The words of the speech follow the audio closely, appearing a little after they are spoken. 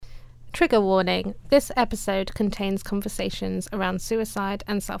Trigger warning, this episode contains conversations around suicide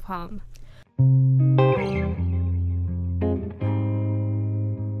and self-harm.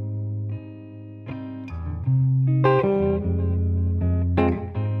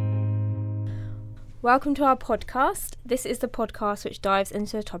 Welcome to our podcast. This is the podcast which dives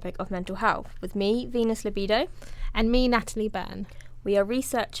into the topic of mental health with me, Venus Libido. And me, Natalie Byrne. We are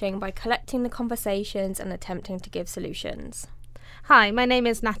researching by collecting the conversations and attempting to give solutions. Hi, my name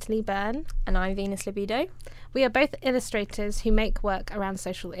is Natalie Byrne. And I'm Venus Libido. We are both illustrators who make work around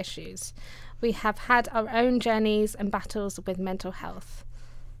social issues. We have had our own journeys and battles with mental health.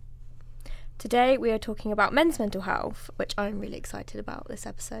 Today we are talking about men's mental health, which I'm really excited about this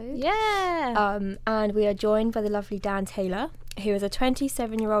episode. Yeah! And we are joined by the lovely Dan Taylor, who is a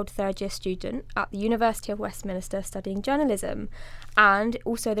 27-year-old third-year student at the University of Westminster studying journalism, and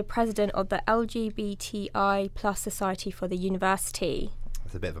also the president of the LGBTI plus Society for the University.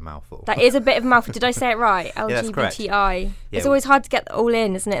 That's a bit of a mouthful. That is a bit of a mouthful. Did I say it right? Yeah, that's correct. LGBTI. Yeah, it's always hard to get all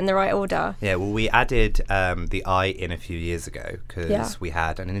in, isn't it, in the right order? Yeah, well, we added the I in a few years ago because we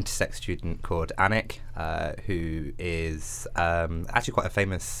had an intersex student called Anik, who is actually quite a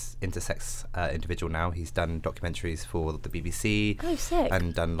famous intersex individual now. He's done documentaries for the BBC. Oh, sick.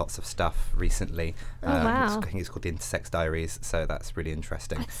 And done lots of stuff recently. Wow. I think it's called the Intersex Diaries, so that's really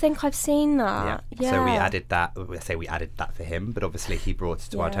interesting. I think I've seen that. Yeah. So we added that. I say we added that for him, but obviously he brought it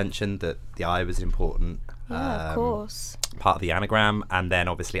to our attention that the I was important. Yeah, of course. Part of the anagram, and then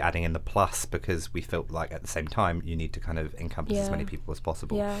obviously adding in the plus because we felt like at the same time you need to kind of encompass as many people as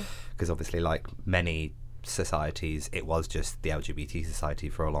possible. Because obviously, like many societies, it was just the LGBT society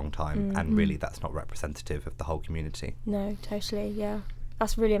for a long time, and really that's not representative of the whole community. No, totally. Yeah.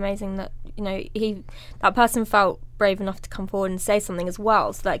 That's really amazing that, you know, that person felt brave enough to come forward and say something as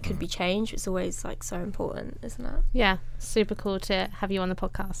well, so that it could be changed. It's always like so important, isn't it? Yeah, super cool to have you on the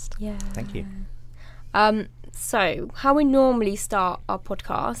podcast. Yeah. Thank you. So how we normally start our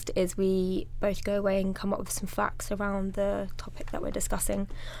podcast is we both go away and come up with some facts around the topic that we're discussing.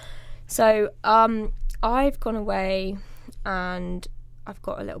 So I've gone away and I've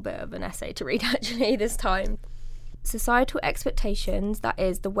got a little bit of an essay to read actually this time. Societal expectations, that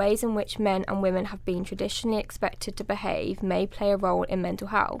is, the ways in which men and women have been traditionally expected to behave, may play a role in mental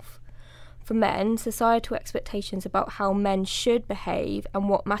health. For men, societal expectations about how men should behave and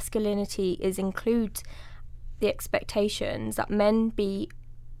what masculinity is include the expectations that men be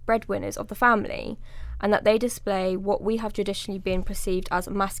breadwinners of the family and that they display what we have traditionally been perceived as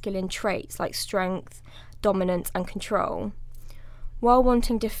masculine traits like strength, dominance and control. While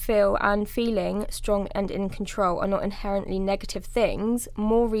wanting to feel and feeling strong and in control are not inherently negative things,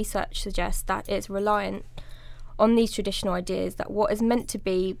 more research suggests that it's reliant on these traditional ideas that what is meant to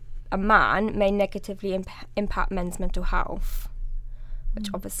be a man may negatively impact men's mental health, which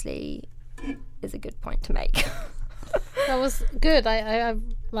obviously is a good point to make. That was good.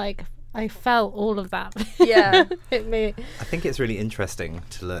 I felt all of that. Yeah. Hit me. I think it's really interesting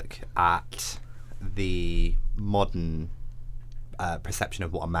to look at the modern perception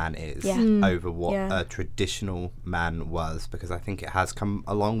of what a man is over what a traditional man was, because I think it has come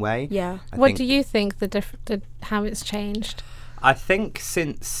a long way. Yeah. What do you think how it's changed? I think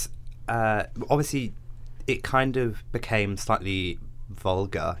since obviously it kind of became slightly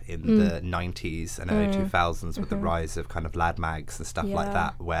vulgar in the 90s and early 2000s with the rise of kind of lad mags and stuff like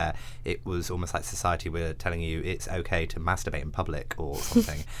that, where it was almost like society were telling you it's okay to masturbate in public or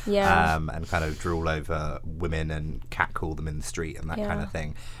something. And kind of drool over women and catcall them in the street and that kind of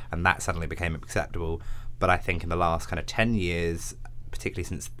thing, and that suddenly became acceptable. But I think in the last kind of 10 years, particularly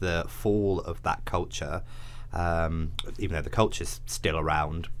since the fall of that culture, even though the culture's still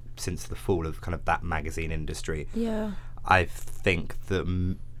around, since the fall of kind of that magazine industry, I think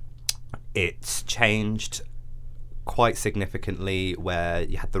that it's changed quite significantly, where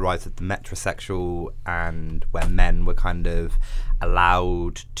you had the rise of the metrosexual and where men were kind of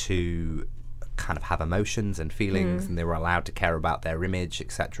allowed to kind of have emotions and feelings and they were allowed to care about their image,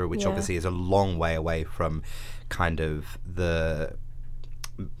 etc., which obviously is a long way away from kind of the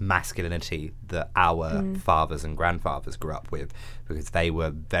masculinity that our fathers and grandfathers grew up with, because they were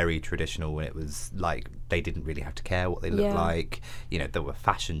very traditional and it was like they didn't really have to care what they looked like. You know, there were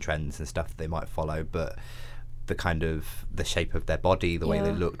fashion trends and stuff that they might follow, but the kind of the shape of their body, the way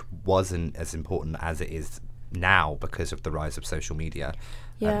they looked, wasn't as important as it is now because of the rise of social media.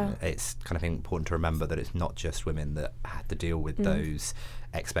 And it's kind of important to remember that it's not just women that have to deal with those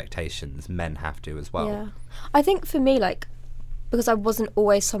expectations, men have to as well. I think for me, like, because I wasn't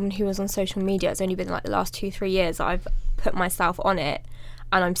always someone who was on social media, it's only been like the last 2-3 years that I've put myself on it,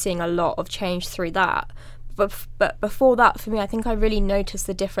 and I'm seeing a lot of change through that. but before that, for me, I think I really noticed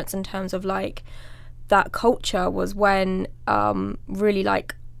the difference in terms of like that culture was when really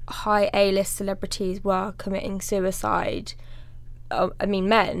like high A-list celebrities were committing suicide. I mean,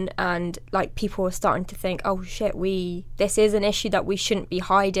 men, and like people were starting to think, oh shit, this is an issue that we shouldn't be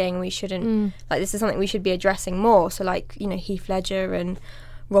hiding. We shouldn't like, this is something we should be addressing more. So like, you know, Heath Ledger and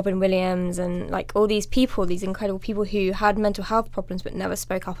Robin Williams and like all these people, these incredible people who had mental health problems but never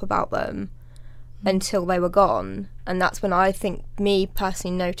spoke up about them until they were gone. And that's when I think me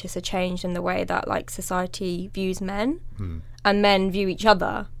personally noticed a change in the way that like society views men and men view each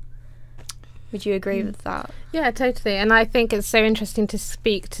other. Would you agree with that? Yeah, totally. And I think it's so interesting to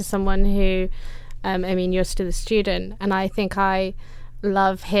speak to someone who, I mean, you're still a student, and I think I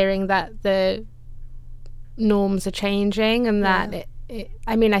love hearing that the norms are changing and that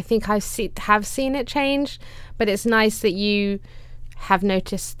I mean, I think I have seen it change, but it's nice that you have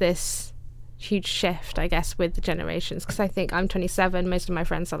noticed this huge shift, I guess, with the generations, because I think I'm 27, most of my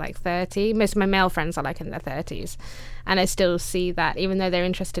friends are like 30, most of my male friends are like in their 30s, and I still see that even though they're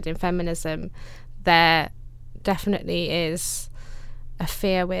interested in feminism, there definitely is a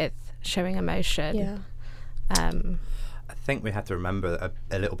fear with showing emotion. I think we have to remember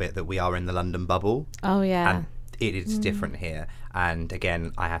a little bit that we are in the London bubble. And it is different here, and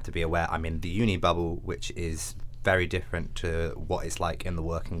again, I have to be aware I'm in the uni bubble, which is very different to what it's like in the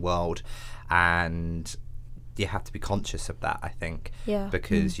working world, and you have to be conscious of that, I think,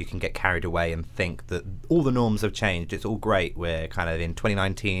 because you can get carried away and think that all the norms have changed, it's all great, we're kind of in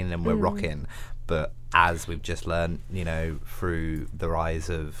 2019 and we're rocking. But as we've just learned, you know, through the rise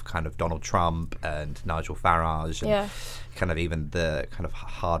of kind of Donald Trump and Nigel Farage and kind of even the kind of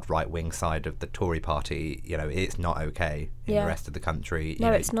hard right-wing side of the Tory party, you know, it's not okay in the rest of the country.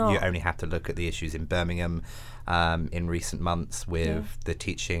 No, it's not. You only have to look at the issues in Birmingham in recent months with the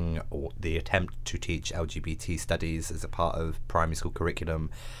teaching or the attempt to teach LGBT studies as a part of primary school curriculum,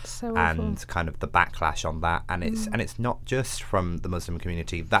 and kind of the backlash on that. And it's not just from the Muslim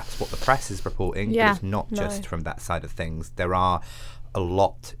community. That's what the press is reporting. But it's not just from that side of things. There are a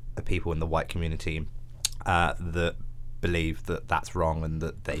lot of people in the white community that believe that that's wrong and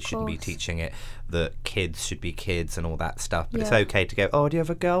that they shouldn't be teaching it, that kids should be kids and all that stuff. But it's okay to go, oh, do you have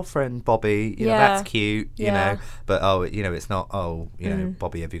a girlfriend, Bobby? You know, that's cute, you know. But, oh, you know, it's not, oh, you know,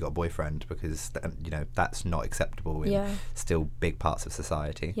 Bobby, have you got a boyfriend? Because, you know, that's not acceptable in still big parts of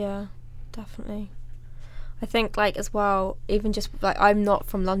society. Yeah, definitely. I think, like, as well, even just, like, I'm not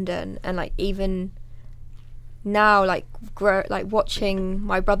from London, and, like, even now, like, watching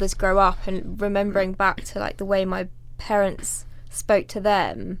my brothers grow up and remembering back to, like, the way my parents spoke to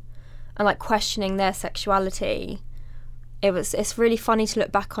them and like questioning their sexuality, it's really funny to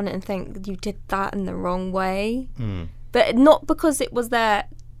look back on it and think you did that in the wrong way, but not because it was they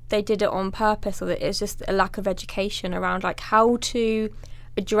did it on purpose, or that it's just a lack of education around like how to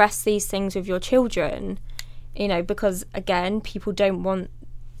address these things with your children, you know, because again, people don't want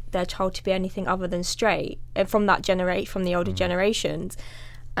their child to be anything other than straight, and from the older generations,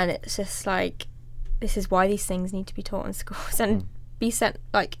 and it's just like, this is why these things need to be taught in schools and be sent,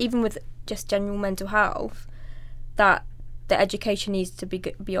 like, even with just general mental health, that the education needs to be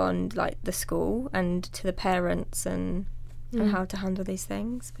beyond, like, the school and to the parents and how to handle these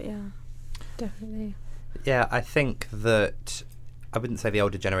things. But, yeah. Definitely. Yeah, I think that I wouldn't say the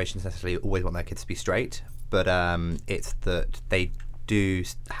older generations necessarily always want their kids to be straight, but it's that they do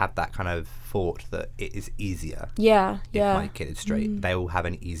have that kind of thought that it is easier if my kid is straight. They will have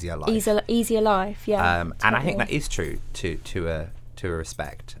an easier life. Easier life, and I think that is true to a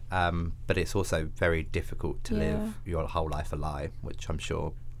respect, but it's also very difficult to live your whole life a lie, which I'm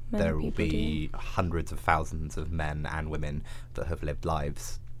sure there will be hundreds of thousands of men and women that have lived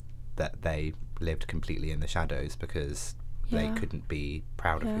lives that they lived completely in the shadows because they couldn't be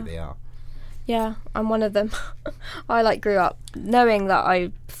proud of who they are. Yeah, I'm one of them. I like grew up knowing that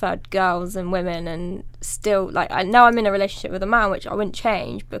I preferred girls and women, and still like I know I'm in a relationship with a man, which I wouldn't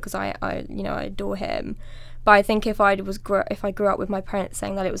change because I you know, I adore him. But I think if I grew up with my parents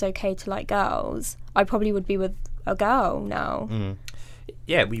saying that it was okay to like girls, I probably would be with a girl now.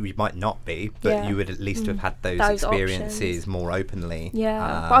 Yeah, we might not be, but you would at least have had those experiences options more openly.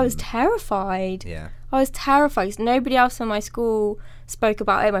 Yeah, but I was terrified. Yeah, I was terrified. Nobody else in my school spoke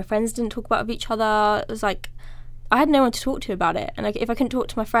about it. My friends didn't talk about it with each other. It was like I had no one to talk to about it. And if I couldn't talk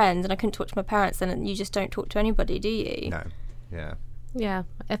to my friends and I couldn't talk to my parents, then you just don't talk to anybody, do you? No. Yeah. Yeah,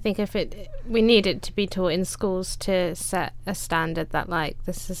 I think we need it to be taught in schools to set a standard that like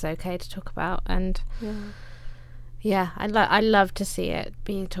this is okay to talk about, and I love to see it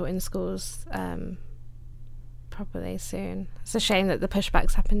being taught in schools. properly soon. It's a shame that the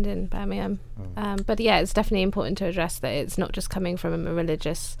pushbacks happened in Birmingham. But yeah, it's definitely important to address that it's not just coming from a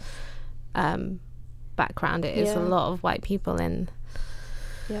religious background. It is a lot of white people in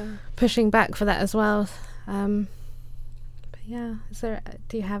pushing back for that as well. But yeah,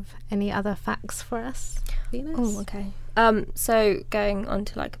 do you have any other facts for us, Venus? Oh, okay. So going on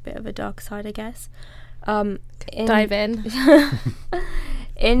to like a bit of a dark side, I guess. Dive in.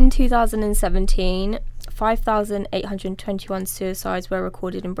 In 2017, 5,821 suicides were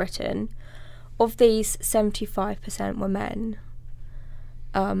recorded in Britain. Of these, 75% were men.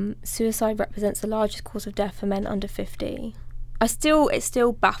 Suicide represents the largest cause of death for men under 50. It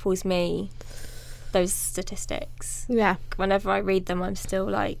still baffles me, those statistics. Yeah. Whenever I read them, I'm still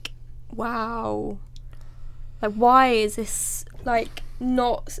like, wow. Like, why is this, like,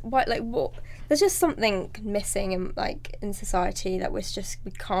 not... Why, like, what... There's just something missing in society that we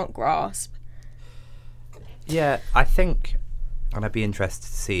can't grasp. Yeah, I think, and I'd be interested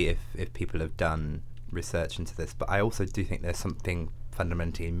to see if people have done research into this, but I also do think there's something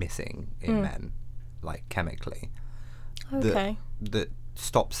fundamentally missing in men, like chemically, that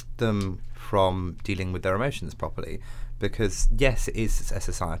stops them from dealing with their emotions properly. Because yes, it is a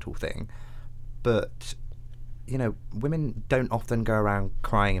societal thing, but you know, women don't often go around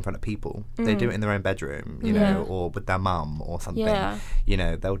crying in front of people. They do it in their own bedroom, you know, or with their mum or something. Yeah. You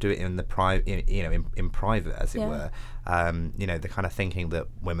know, they'll do it in the in private, as it were. You know, the kind of thinking that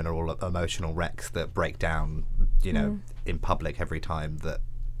women are all emotional wrecks that break down, you know, in public every time that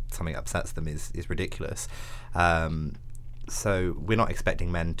something upsets them is ridiculous. So we're not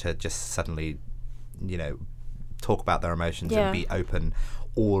expecting men to just suddenly, you know, talk about their emotions and be open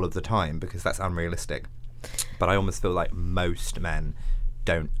all of the time, because that's unrealistic. But I almost feel like most men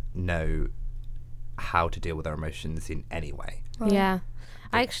don't know how to deal with their emotions in any way. Yeah.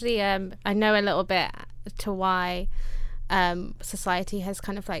 I actually, I know a little bit to why society has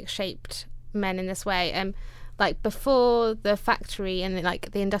kind of like shaped men in this way. Like before the factory and like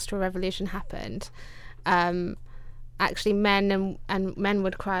the Industrial Revolution happened, actually men and men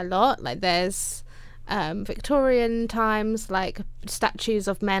would cry a lot. Like there's Victorian times, like statues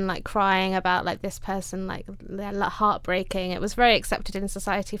of men like crying about like this person, like they're heartbreaking. It was very accepted in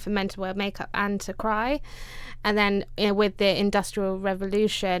society for men to wear makeup and to cry. And then, you know, with the Industrial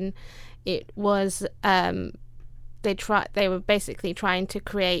Revolution, it was they were basically trying to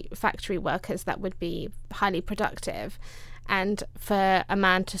create factory workers that would be highly productive, and for a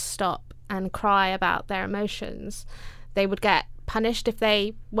man to stop and cry about their emotions, they would get punished if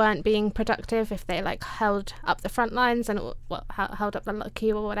they weren't being productive, if they like held up the front lines and held up the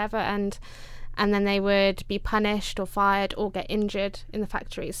queue or whatever, and then they would be punished or fired or get injured in the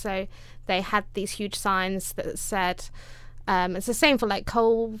factories. So they had these huge signs that said, it's the same for like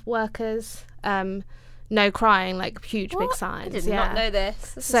coal workers, no crying, like huge big signs. I did not know this.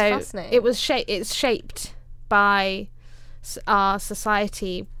 This is fascinating. It was it's shaped by our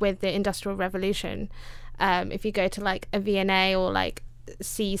society with the Industrial Revolution. If you go to like a V&A or like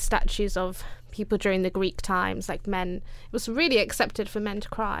see statues of people during the Greek times, like men, it was really accepted for men to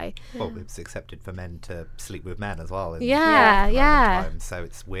cry. Well, it was accepted for men to sleep with men as well. Times, so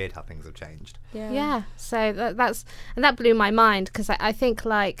it's weird how things have changed. Yeah. So that blew my mind, because I think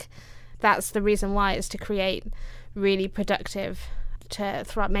like that's the reason why, is to create really productive, to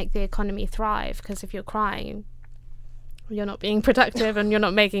make the economy thrive. Because if you're crying, you're not being productive and you're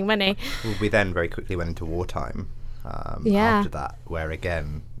not making money. Well, we then very quickly went into wartime after that, where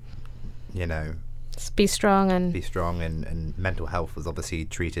again, you know, just be strong and mental health was obviously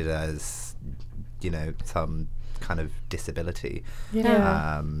treated as, you know, some kind of disability. You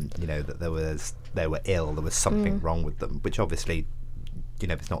know, that they were ill, there was something wrong with them, which obviously, you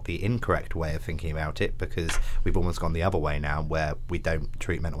know, it's not the incorrect way of thinking about it, because we've almost gone the other way now, where we don't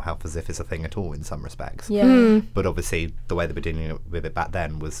treat mental health as if it's a thing at all in some respects. But obviously the way they were dealing with it back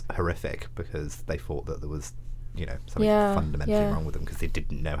then was horrific, because they thought that there was, you know, something fundamentally wrong with them, because they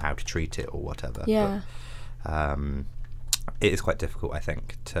didn't know how to treat it or whatever. But it is quite difficult, I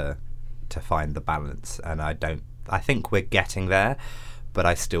think, to find the balance, and I think we're getting there, but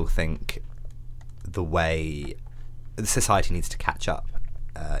I still think the way society needs to catch up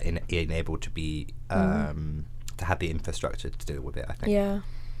in able to be to have the infrastructure to deal with it, I think.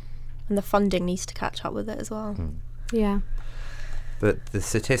 And the funding needs to catch up with it as well. But the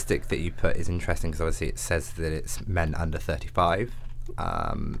statistic that you put is interesting, because obviously it says that it's men under 35,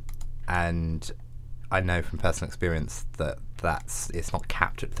 and I know from personal experience that it's not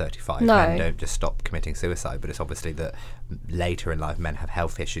capped at 35. No. Men don't just stop committing suicide, but it's obviously that later in life men have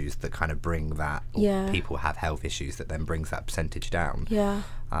health issues that kind of bring that, or people have health issues that then brings that percentage down.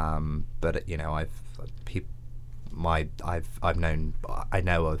 But you know, I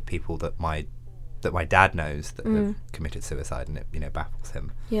know of people that my dad knows that have committed suicide, and it baffles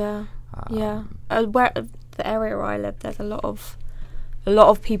him. Yeah. Where the area where I live, there's a lot of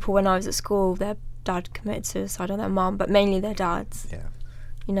people. When I was at school, their dad committed suicide, or their mum, but mainly their dads. Yeah.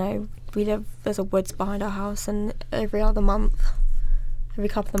 There's a woods behind our house, and every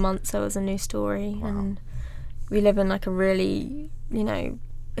couple of months there was a new story. Wow. And we live in like a really,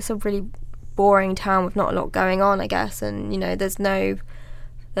 it's a really boring town with not a lot going on, I guess. And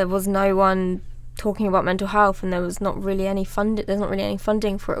there was no one talking about mental health, and there was not really any funding. There's not really any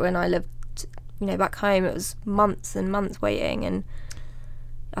funding for it. When I lived, back home, it was months and months waiting, and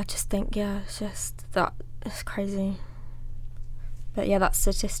I just think, it's just that it's crazy. But yeah, that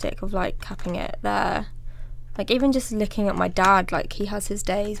statistic of like capping it there, like even just looking at my dad, like he has his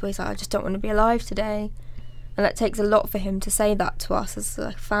days where he's like, I just don't want to be alive today, and that takes a lot for him to say that to us as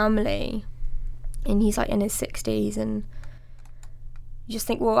a family. And he's like in his 60s, and you just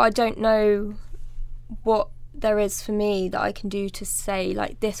think, well, I don't know what there is for me that I can do to say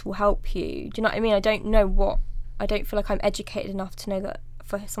like this will help you. Do you know what I mean? I don't feel like I'm educated enough to know that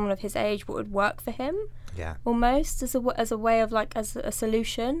for someone of his age what would work for him. Yeah. Almost as a way of like as a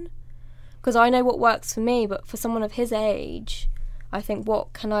solution, because I know what works for me, but for someone of his age, I think,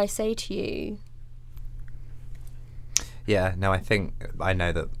 what can I say to you? Yeah, no, I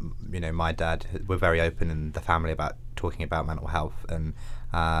know that my dad, we're very open in the family about talking about mental health, and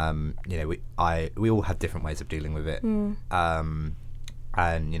we all have different ways of dealing with it. And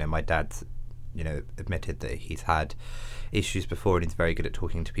my dad's admitted that he's had issues before, and he's very good at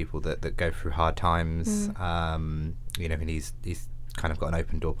talking to people that go through hard times. And he's kind of got an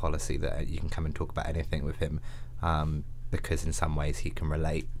open door policy that you can come and talk about anything with him, because in some ways he can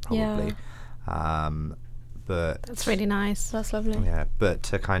relate, probably. But that's really nice. That's lovely. Yeah, but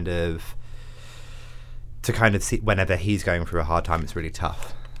to kind of see whenever he's going through a hard time, it's really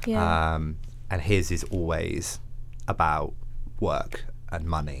tough. Yeah. And his is always about work and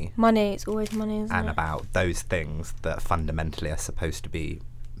money. It's always money, isn't it? And about those things that fundamentally are supposed to be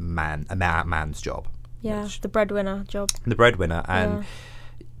a man's job. Yeah, the breadwinner job. The breadwinner, and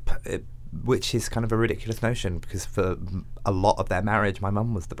which is kind of a ridiculous notion, because for a lot of their marriage, my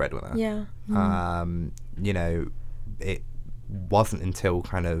mum was the breadwinner. Yeah. It wasn't until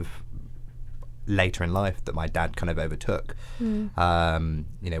kind of later in life that my dad kind of overtook.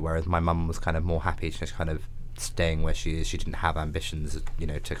 Whereas my mum was kind of more happy just kind of staying where she is. She didn't have ambitions,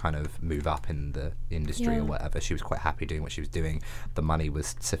 to kind of move up in the industry or whatever. She was quite happy doing what she was doing. The money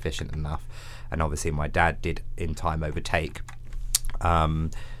was sufficient enough, and obviously my dad did in time overtake.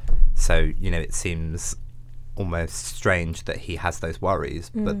 So it seems almost strange that he has those worries,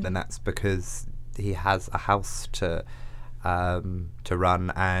 but then that's because he has a house to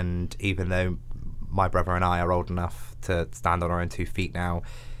run, and even though my brother and I are old enough to stand on our own 2 feet now,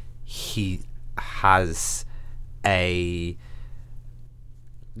 he has a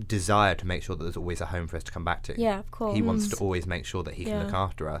desire to make sure that there's always a home for us to come back to. Yeah, of course. He wants to always make sure that he can look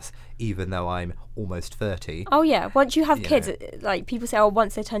after us, even though I'm almost 30. Oh yeah, once you have kids, like people say,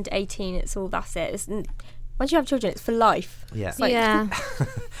 once they turn to 18, that's it. Once you have children, it's for life. Yeah.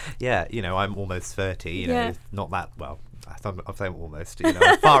 Yeah. I'm almost 30. It's not that well. I'm saying almost.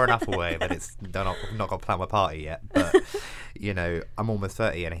 I'm far enough away that it's not got to plan my party yet. But I'm almost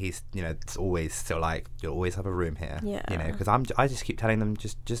 30, and he's it's always still like, you'll always have a room here. Yeah. Because I just keep telling them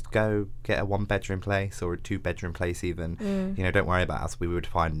just go get a 1-bedroom place or a 2-bedroom place even. Don't worry about us. We would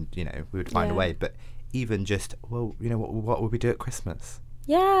find a way. But even just what would we do at Christmas?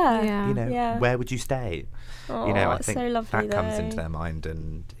 Yeah. Where would you stay? I think so lovely, that comes into their mind,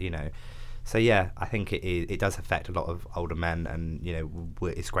 and so yeah, I think it does affect a lot of older men, and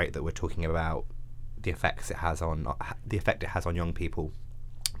it's great that we're talking about the effect it has on young people,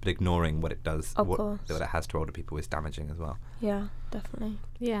 but ignoring what it does, what it has to older people, is damaging as well. Yeah, definitely.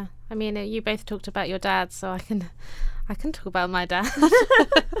 Yeah, I mean, you both talked about your dad, so I can talk about my dad.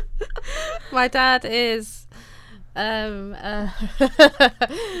 My dad is we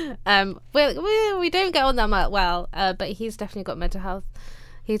don't get on that much well, but he's definitely got mental health.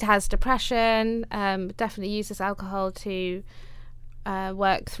 He has depression, definitely uses alcohol to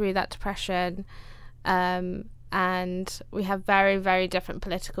work through that depression, and we have very, very different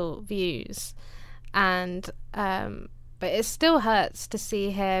political views, and but it still hurts to see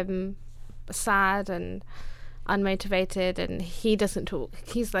him sad and unmotivated, and he doesn't talk.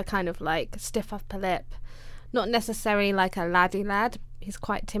 He's the kind of like stiff upper lip, not necessarily like a laddie lad. He's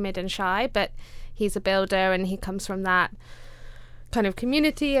quite timid and shy, but he's a builder, and he comes from that kind of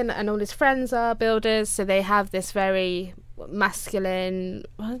community, and all his friends are builders, so they have this very masculine,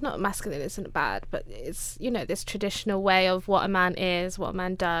 well, not masculine isn't bad, but it's, you know, this traditional way of what a man is, what a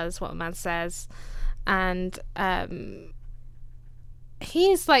man does, what a man says. And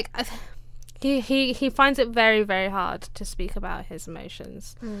he's like, he finds it very, very hard to speak about his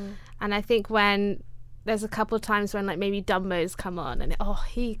emotions. And I think when there's a couple of times when like maybe Dumbos come on and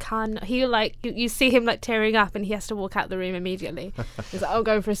he like you see him like tearing up and he has to walk out the room immediately. He's like, I'll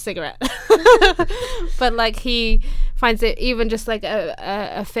go for a cigarette. But like he finds it, even just like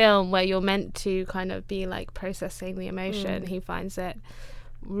a film where you're meant to kind of be like processing the emotion, he finds it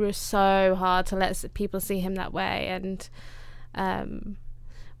so hard to let people see him that way. And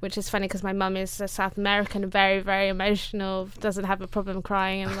which is funny because my mum is a South American, very, very emotional, doesn't have a problem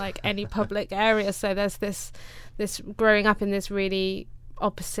crying in like any public area. So there's this growing up in this really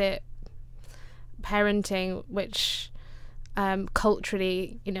opposite parenting, which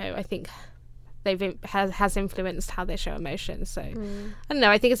culturally, you know, I think has influenced how they show emotions. So I don't know,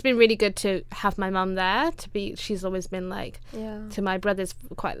 I think it's been really good to have my mum there she's always been like, to my brother's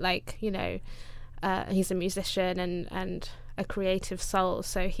quite like, you know, he's a musician and a creative soul,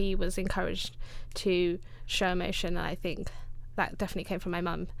 so he was encouraged to show emotion, and I think that definitely came from my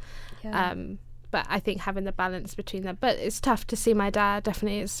mum. But I think having the balance between them, but it's tough to see my dad,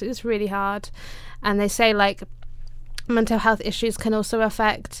 definitely it's really hard. And they say like mental health issues can also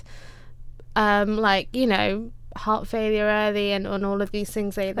affect like, you know, heart failure early and all of these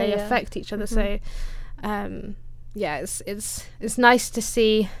things, they affect each other. So it's nice to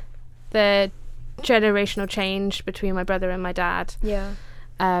see the generational change between my brother and my dad.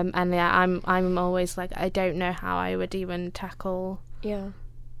 I'm always like, I don't know how I would even tackle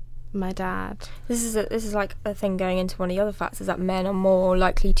my dad. This is like a thing going into one of the other facts, is that men are more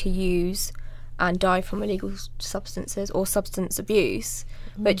likely to use and die from illegal substances or substance abuse,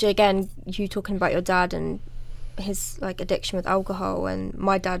 which again, you talking about your dad and his like addiction with alcohol, and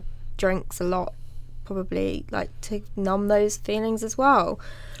my dad drinks a lot, probably like to numb those feelings as well.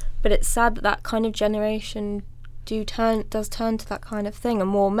 But it's sad that kind of generation does turn to that kind of thing, and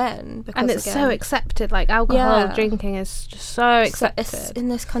more men. Because, and it's so accepted, like alcohol drinking is just so accepted. In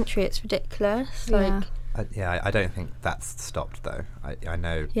this country, it's ridiculous. I don't think that's stopped though. I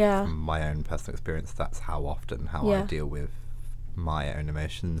know from my own personal experience that's how I deal with my own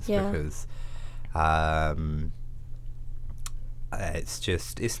emotions, because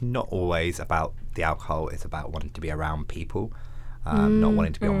it's not always about the alcohol, it's about wanting to be around people. Not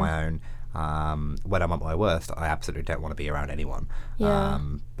wanting to be on my own. When I'm at my worst, I absolutely don't want to be around anyone.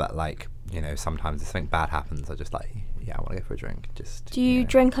 But like, you know, sometimes if something bad happens, I just like, I want to go for a drink. Do you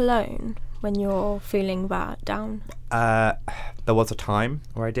drink alone when you're feeling down? There was a time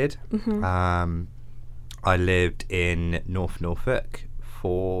where I did. I lived in North Norfolk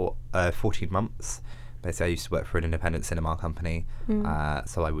for 14 months. Basically, I used to work for an independent cinema company,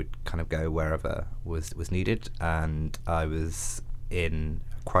 so I would kind of go wherever was needed, and I was in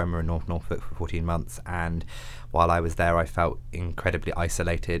Cromer in North Norfolk for 14 months, and while I was there I felt incredibly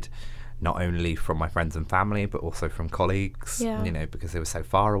isolated, not only from my friends and family but also from colleagues, you know, because they were so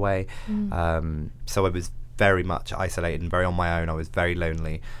far away. So I was very much isolated and very on my own. I was very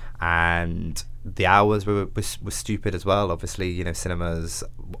lonely, and the hours were stupid as well. Obviously, you know, cinemas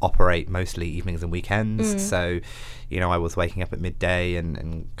operate mostly evenings and weekends, so, you know, I was waking up at midday and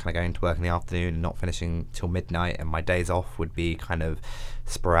kind of going to work in the afternoon and not finishing till midnight, and my days off would be kind of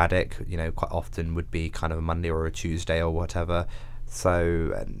sporadic, you know, quite often would be kind of a Monday or a Tuesday or whatever.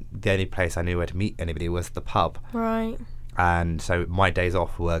 So the only place I knew where to meet anybody was the pub. Right. And so my days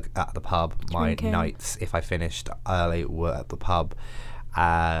off were at the pub. My nights, if I finished early, were at the pub.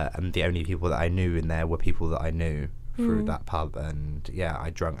 And the only people that I knew in there were people that I knew through that pub. And I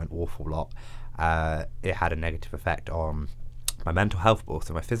drank an awful lot. It had a negative effect on my mental health, but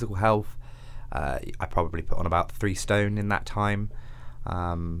also my physical health. I probably put on about 3 stone in that time.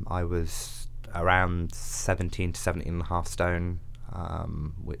 I was around 17 to 17 and a half stone,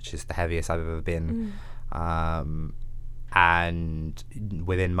 which is the heaviest I've ever been. And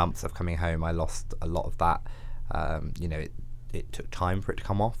within months of coming home, I lost a lot of that. You know, it took time for it to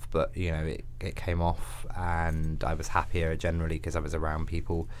come off, but, you know, it came off, and I was happier generally because I was around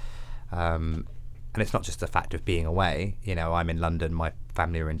people. And it's not just the fact of being away. You know, I'm in London, my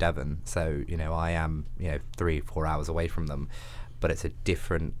family are in Devon, so, you know, I am, you know, 3-4 hours away from them, but it's a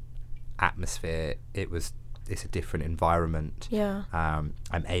different atmosphere. It's a different environment. I'm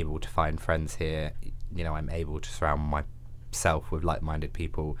able to find friends here. You know, I'm able to surround myself with like-minded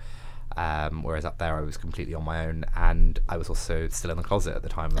people. Whereas up there I was completely on my own, and I was also still in the closet at the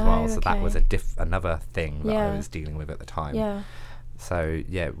time as well. So that was another thing that I was dealing with at the time. So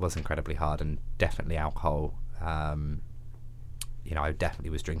it was incredibly hard, and definitely alcohol I definitely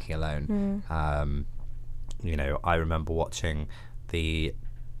was drinking alone. I remember watching the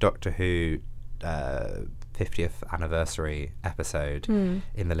Doctor Who 50th anniversary episode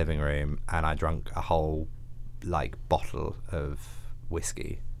in the living room, and I drank a whole bottle of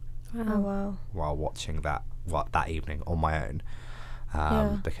whiskey while watching that evening on my own.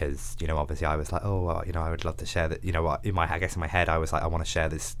 Because obviously I was like, I would love to share that. I guess in my head I was like, I want to share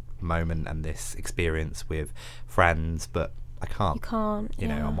this moment and this experience with friends, but I can't. You can't.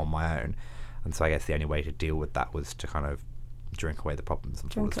 I'm on my own, and so I guess the only way to deal with that was to kind of drink away the problems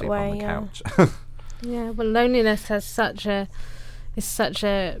and fall asleep on the couch. Yeah, well, loneliness is such an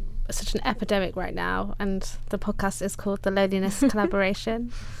epidemic right now, and the podcast is called The Loneliness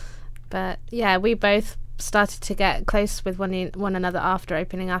Collaboration. But yeah, we both started to get close with one another after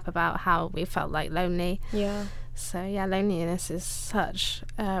opening up about how we felt lonely. Yeah. So yeah, loneliness is such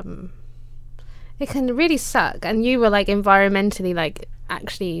it can really suck, and you were environmentally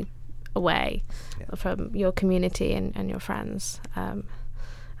actually away from your community and your friends, and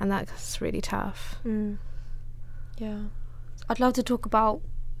that's really tough. Yeah, I'd love to talk about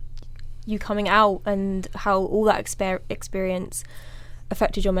you coming out and how all that experience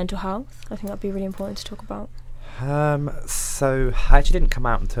affected your mental health. I think that'd be really important to talk about. So I actually didn't come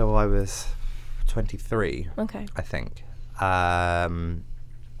out until I was 23. Okay. I think.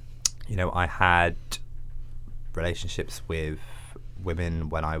 I had relationships with women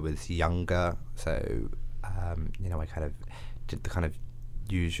when I was younger, so I kind of did the kind of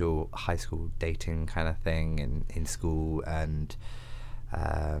usual high school dating kind of thing in school, and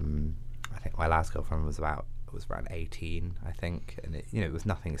I think my last girlfriend was around 18, I think, and it was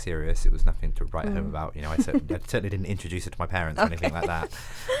nothing serious. It was nothing to write home about. I certainly didn't introduce it to my parents or anything like that.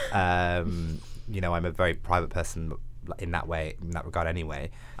 I'm a very private person in that regard anyway.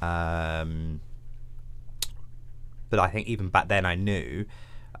 But I think even back then I knew,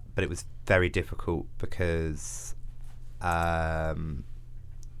 but it was very difficult because,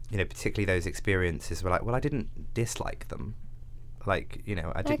 particularly those experiences were I didn't dislike them. I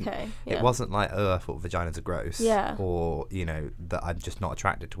didn't. Okay, yeah. It wasn't I thought vaginas are gross. Yeah. Or that I'm just not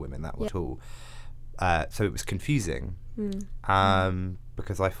attracted to women at all. So it was confusing.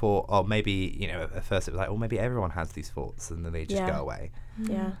 Because I thought, maybe at first it was maybe everyone has these thoughts, and then they just go away.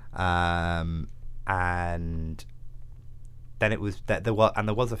 Yeah. And then it was that there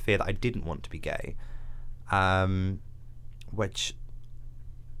was a fear that I didn't want to be gay, which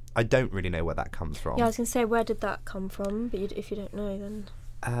I don't really know where that comes from. Yeah, I was going to say, where did that come from? But if you don't know, then...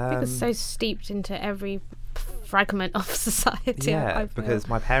 I think it's so steeped into every fragment of society. Yeah, because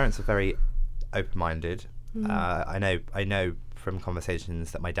my parents are very open-minded. I know from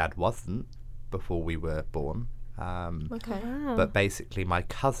conversations that my dad wasn't before we were born. Okay. Wow. But basically my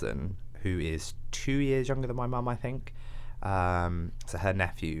cousin, who is 2 years younger than my mum, I think, so her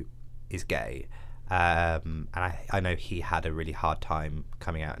nephew is gay. And I know he had a really hard time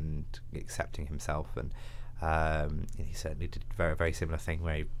coming out and accepting himself, and he certainly did a very, very similar thing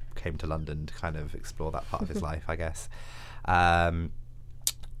where he came to London to kind of explore that part of his life, I guess. But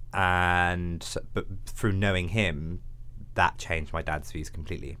through knowing him, that changed my dad's views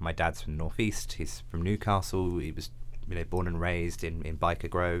completely. My dad's from the Northeast. He's from Newcastle. He was born and raised in Biker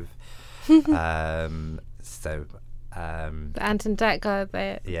Grove. The Anton Decker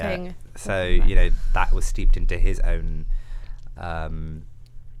thing. So that was steeped into his own kind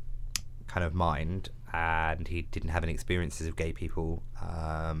of mind, and he didn't have any experiences of gay people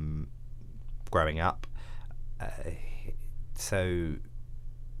growing up.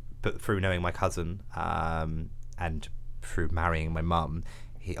 But through knowing my cousin and through marrying my mum,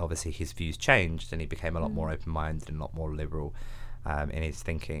 his views changed, and he became a lot more open-minded and a lot more liberal in his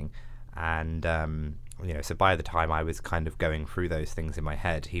thinking. And so by the time I was kind of going through those things in my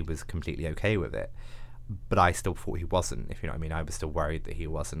head, he was completely okay with it. But I still thought he wasn't, if you know what I mean. I was still worried that he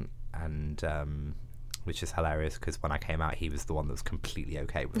wasn't, and which is hilarious because when I came out, he was the one that was completely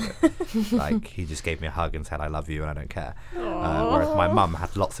okay with it. He just gave me a hug and said, "I love you and I don't care." Whereas my mum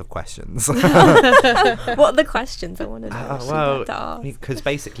had lots of questions. What are the questions? I wanted to ask. Because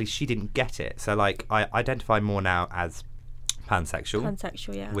basically she didn't get it. So I identify more now as pansexual.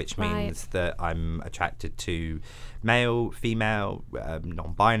 Pansexual, yeah. Which means that I'm attracted to male, female,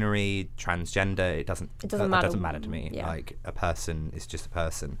 non-binary, transgender. It doesn't matter to me. Yeah. A person is just a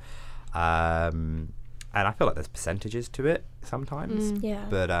person. And I feel like there's percentages to it sometimes. Yeah.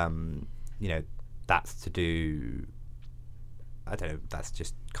 But that's to do, I don't know, that's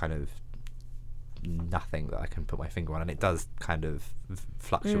just kind of nothing that I can put my finger on, and it does kind of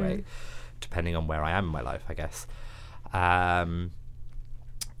fluctuate depending on where I am in my life, I guess.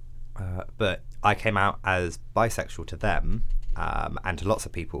 But I came out as bisexual to them and to lots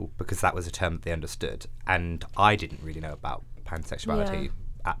of people, because that was a term that they understood. And I didn't really know about pansexuality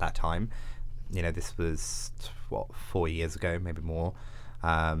at that time. You know, this was, 4 years ago, maybe more.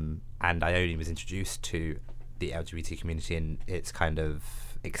 And I only was introduced to the LGBT community in its kind of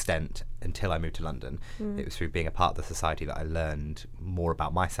extent until I moved to London. It was through being a part of the society that I learned more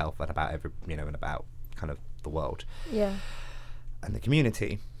about myself and about and about kind of the world. Yeah. And the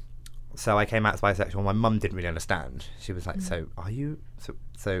community. So I came out as bisexual. My mum didn't really understand. She was like, "So are you?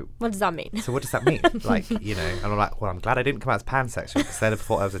 So What does that mean? So what does that mean?" Like, you know. And I'm like, "Well, I'm glad I didn't come out as pansexual, because they'd have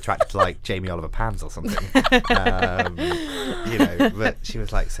thought I was attracted to like Jamie Oliver Pans or something." You know. But she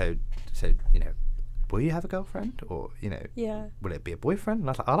was like, "So you know, will you have a girlfriend, or you know, will it be a boyfriend?" And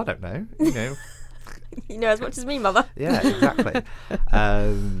I was like, "Oh, I don't know. You know, You know as much as me, mother." yeah, exactly."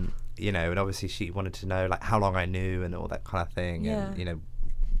 You know, and obviously she wanted to know like how long I knew and all that kind of thing, and you know.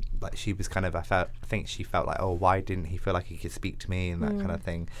 Like she was kind of, I think she felt like, oh, why didn't he feel like he could speak to me and that kind of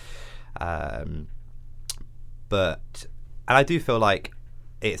thing. And I do feel like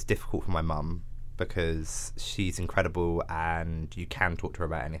it's difficult for my mum, because she's incredible and you can talk to her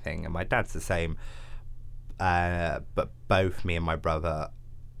about anything. And my dad's the same. But both me and my brother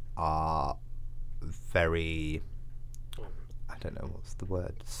are very, I don't know, what's the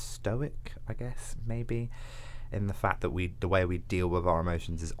word, stoic, I guess, maybe. In the fact that the way we deal with our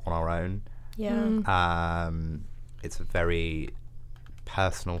emotions is on our own. Yeah. It's a very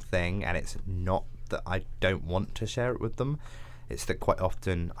personal thing, and it's not that I don't want to share it with them. It's that quite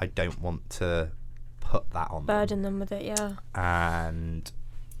often I don't want to put that on Burden them with it, yeah. And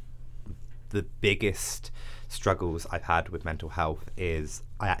the biggest struggles I've had with mental health is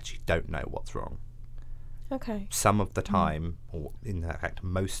I actually don't know what's wrong. Okay. Some of the time, or in fact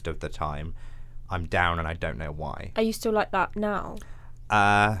most of the time, I'm down and I don't know why. Are you still like that now?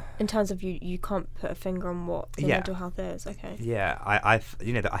 In terms of you can't put a finger on what your mental health is. Okay. Yeah, I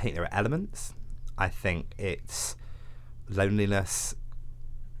think there are elements. I think it's loneliness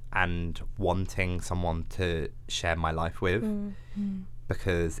and wanting someone to share my life with.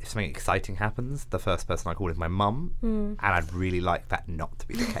 Because if something exciting happens, the first person I call is my mum, and I'd really like that not to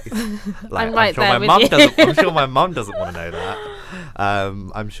be the case. Like, I'm sure my mum doesn't want to know that.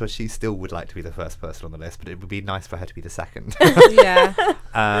 I'm sure she still would like to be the first person on the list, but it would be nice for her to be the second. Yeah.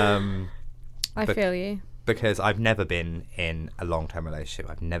 I feel you. Because I've never been in a long-term relationship.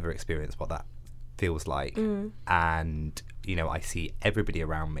 I've never experienced what that feels like. And, you know, I see everybody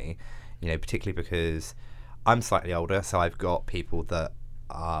around me, you know, particularly because I'm slightly older, so I've got people that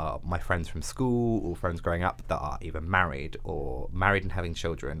are my friends from school or friends growing up that are either married and having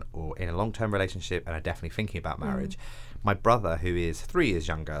children, or in a long-term relationship and are definitely thinking about marriage. My brother, who is 3 years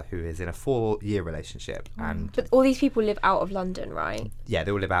younger, who is in a 4-year relationship. But all these people live out of London, right? Yeah,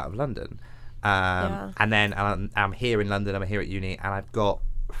 they all live out of London. And then I'm here in London, I'm here at uni, and I've got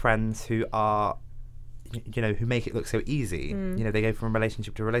friends who are, you know, who make it look so easy. You know, they go from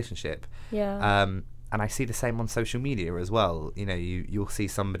relationship to relationship. Yeah. And I see the same on social media as well. You know, you'll see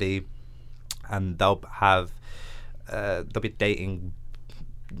somebody and they'll be dating,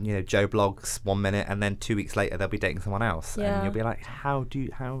 you know, Joe Blogs 1 minute, and then 2 weeks later they'll be dating someone else. Yeah. And you'll be like, how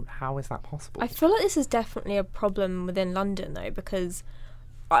is that possible? I feel like this is definitely a problem within London though, because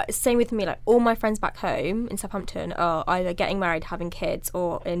same with me, like all my friends back home in Southampton are either getting married, having kids,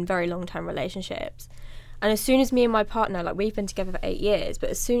 or in very long-term relationships. And as soon as me and my partner, like we've been together for 8 years,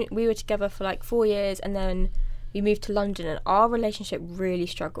 but as soon we were together for like 4 years, and then we moved to London, and our relationship really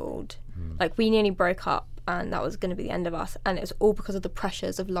struggled. Like we nearly broke up, and that was going to be the end of us. And it was all because of the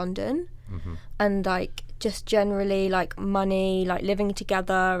pressures of London, and like just generally like money, like living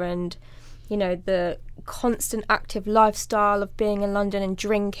together, and you know the constant active lifestyle of being in London and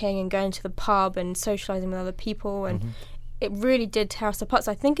drinking and going to the pub and socialising with other people, and it really did tear us apart.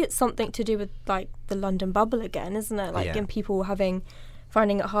 So I think it's something to do with like the London bubble again, isn't it? Like and people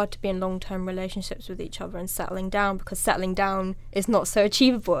finding it hard to be in long-term relationships with each other and settling down, because settling down is not so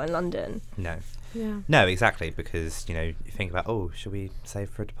achievable in London. No. Yeah. No, exactly, because, you know, you think about, oh, should we save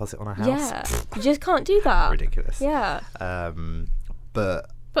for a deposit on our house? Yeah. You just can't do that. Ridiculous. Yeah. But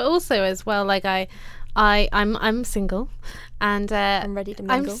also as well, like I'm single, and I'm ready to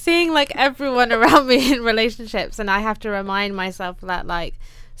mingle. I'm seeing like everyone around me in relationships, and I have to remind myself that like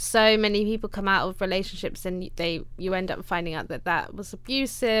so many people come out of relationships and you end up finding out that was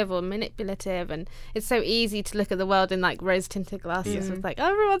abusive or manipulative, and it's so easy to look at the world in like rose tinted glasses with like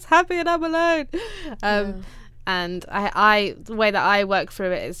everyone's happy and I'm alone. And I the way that I work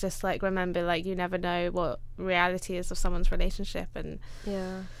through it is just like, remember, like you never know what reality is of someone's relationship, and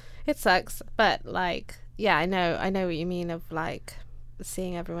it sucks, but like I know what you mean of like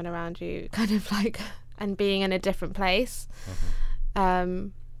seeing everyone around you kind of like and being in a different place.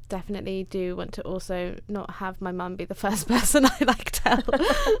 Definitely do want to also not have my mum be the first person I like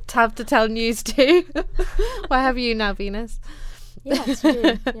to tell news to. Why have you now, Venus? Yeah, it's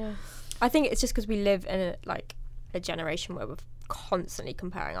true. Yeah, I think it's just because we live in a generation where we're constantly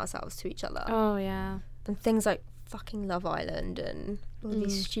comparing ourselves to each other. Oh yeah, and things like fucking Love Island and all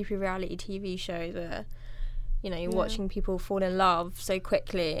these stupid reality TV shows where, you know, you're watching people fall in love so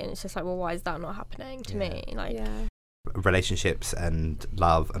quickly, and it's just like, well, why is that not happening to me? Like, relationships and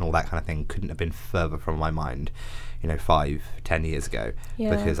love and all that kind of thing couldn't have been further from my mind, 5-10 years ago,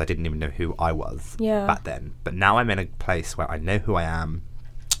 because I didn't even know who I was back then. But now I'm in a place where I know who I am.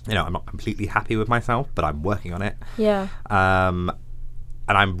 I'm not completely happy with myself, but I'm working on it. And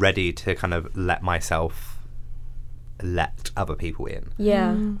I'm ready to kind of let other people in.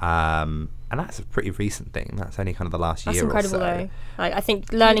 And that's a pretty recent thing. That's only kind of the last year or so. That's incredible, though. Like, I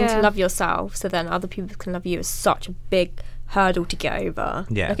think learning to love yourself so then other people can love you is such a big hurdle to get over.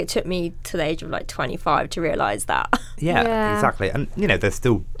 Like, it took me to the age of 25 to realise that. Exactly. And there's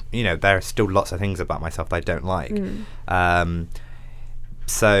still there are still lots of things about myself that I don't like.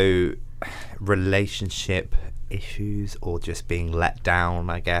 So relationship issues, or just being let down,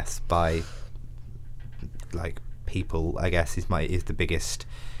 I guess, by people, I guess, is the biggest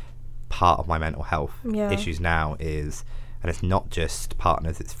part of my mental health issues now. And it's not just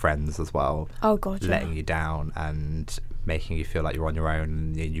partners, it's friends as well. Oh god, letting you down and making you feel like you're on your own,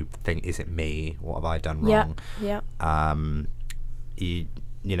 and you think, is it me, what have I done wrong?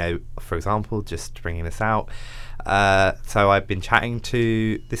 For example, just bringing this out, so I've been chatting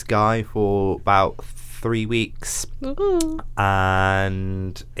to this guy for about 3 weeks.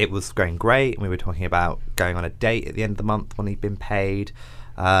 And it was going great. We were talking about going on a date at the end of the month when he'd been paid,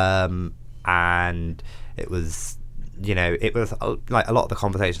 and it was like a lot of the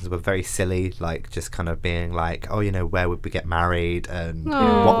conversations were very silly, like just kind of being like, oh, where would we get married, and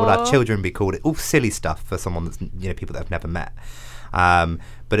what would our children be called, all silly stuff for someone that's people that have never met,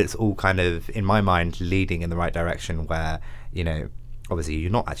 but it's all kind of, in my mind, leading in the right direction where obviously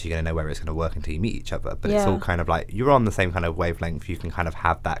you're not actually going to know where it's going to work until you meet each other, but it's all kind of like you're on the same kind of wavelength. You can kind of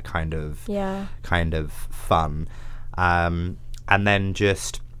have that kind of fun, and then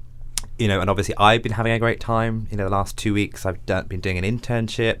just and obviously I've been having a great time. The last 2 weeks I've been doing an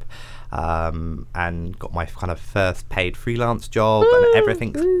internship, and got my kind of first paid freelance job. Woo! And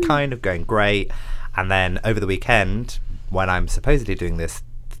everything's kind of going great. And then over the weekend, when I'm supposedly doing this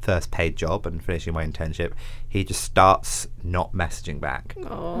first paid job and finishing my internship, he just starts not messaging back.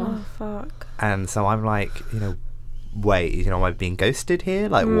 Oh fuck. And so I'm like, wait, am I being ghosted here?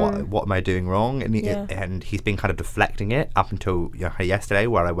 Like, what am I doing wrong? And he's been kind of deflecting it up until yesterday,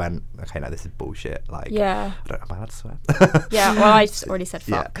 where I went, okay, no, this is bullshit. Like, am I allowed to swear? Well, I just already said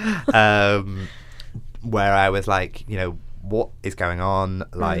fuck. Where I was like, what is going on?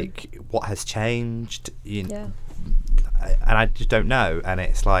 Like, what has changed? And I just don't know. And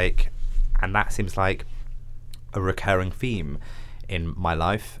it's like, and that seems like a recurring theme in my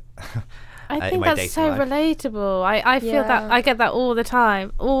life. I think that's so relatable. I feel that I get that all the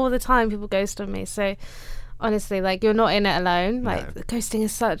time. All the time people ghost on me. So honestly, like, you're not in it alone. Like, ghosting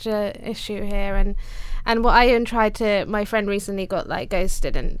is such a issue here. And what I even tried to, my friend recently got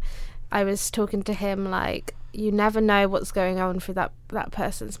ghosted, and I was talking to him like, you never know what's going on through that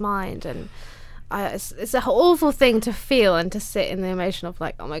person's mind, and it's an awful thing to feel and to sit in the emotion of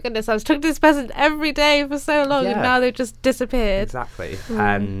like, oh my goodness, I was talking to this person every day for so long, and now they've just disappeared. Exactly.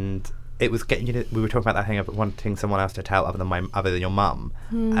 And it was getting we were talking about that thing of wanting someone else to tell other than your mum,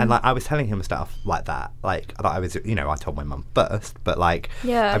 and like I was telling him stuff like that, like that I was, I told my mum first, but like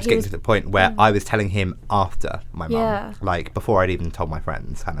I was getting to the point where I was telling him after my mum, like before I'd even told my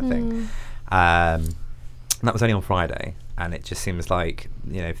friends, kind of thing. And that was only on Friday, and it just seems like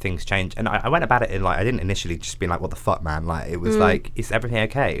things change. And I went about it in I didn't initially just be like, what the fuck, man, like it was like, is everything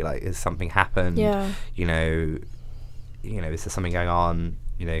okay, like has something happened, is there something going on,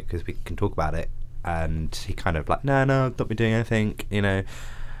 because we can talk about it. And he kind of like, no, I've not been doing anything,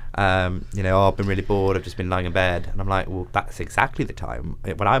 I've been really bored, I've just been lying in bed. And I'm like, well, that's exactly the time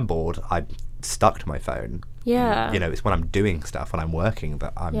when I'm bored, I'm stuck to my phone. It's when I'm doing stuff, when I'm working,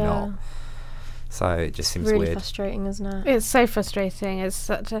 that I'm not. So it just seems really weird. Frustrating, isn't it? It's so frustrating. It's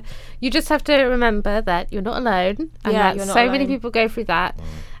such a. You just have to remember that you're not alone, and that you're not so alone. many people go through that,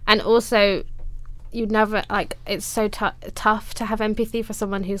 and also, you never it's so tough to have empathy for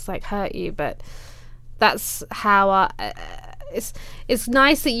someone who's hurt you, but that's how it's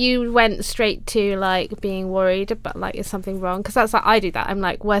nice that you went straight to like being worried about like is something wrong, because that's like I do that. I'm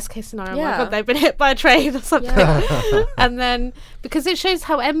like, worst case scenario, oh my god, they've been hit by a train or something. And then because it shows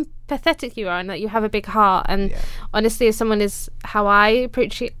how empathetic you are and that you have a big heart. And honestly, if someone is, how I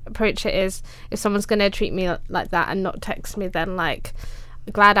approach it is, if someone's going to treat me like that and not text me, then like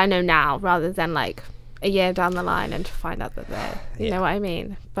glad I know now rather than like a year down the line and to find out that they're, you know what I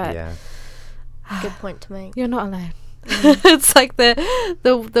mean. But good point to make. You're not alone. It's like the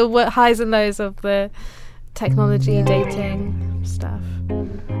highs and lows of the technology dating stuff.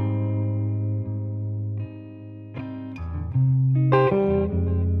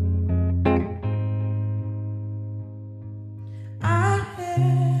 I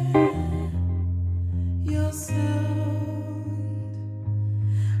hear your sound.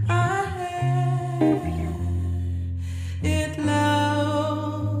 I hear it loud.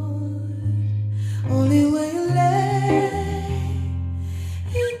 Only when you lay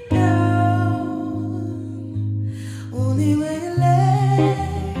it down. Only when you lay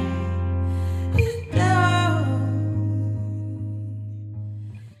it down.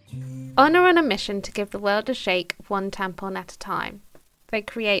 On are on a mission to give the world a shake, one tampon at a time. They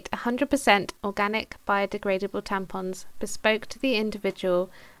create 100% organic, biodegradable tampons, bespoke to the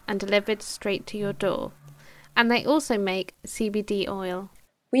individual and delivered straight to your door. And they also make CBD oil.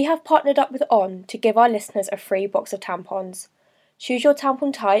 We have partnered up with On to give our listeners a free box of tampons. Choose your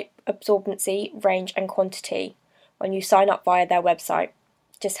tampon type, absorbency, range and quantity when you sign up via their website.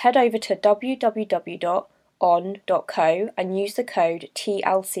 Just head over to www.on.co and use the code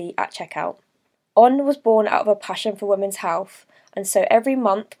TLC at checkout. On was born out of a passion for women's health, and so every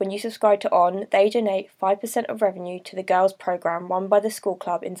month when you subscribe to On, they donate 5% of revenue to the girls' programme run by the school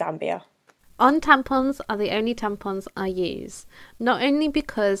club in Zambia. On tampons are the only tampons I use, not only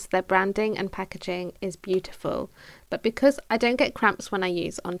because their branding and packaging is beautiful, but because I don't get cramps when I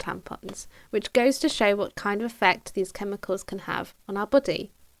use On tampons, which goes to show what kind of effect these chemicals can have on our body.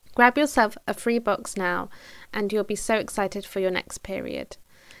 Grab yourself a free box now and you'll be so excited for your next period.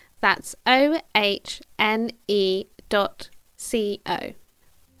 That's ohne.co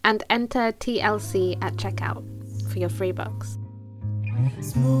and enter TLC at checkout for your free box.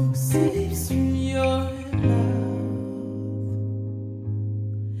 Smoke seeps from your mouth.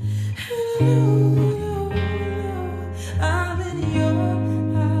 I'm in your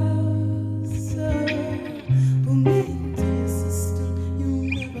house, so pull me into your system. You'll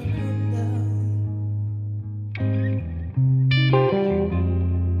never come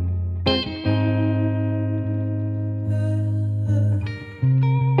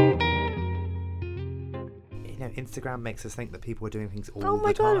Instagram makes us think that people are doing things all Oh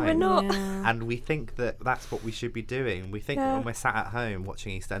my the time. god, we're not. And we think that that's what we should be doing. We think that when we're sat at home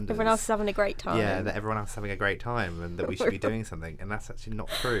watching EastEnders, Everyone else is having a great time. yeah, that everyone else is having a great time and that we should be doing something. And that's actually not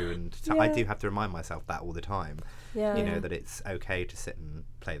true. And so I do have to remind myself that all the time. Yeah. You know, that it's okay to sit and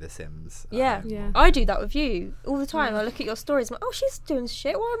play The Sims. Yeah. I do that with you all the time. I look at your stories, I'm like, oh, she's doing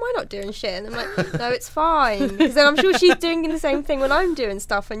shit. Why am I not doing shit? And I'm like, no, it's fine. Because then I'm sure she's doing the same thing when I'm doing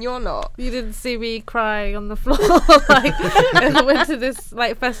stuff and you're not. You didn't see me crying on the floor. Like, I went to this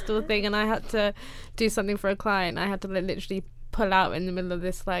like festival thing and I had to do something for a client. I had to like, literally pull out in the middle of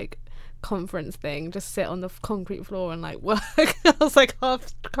this like conference thing, just sit on the concrete floor and like work. I was like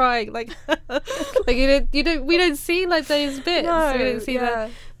half crying, like like we don't see like those bits. No, we don't see the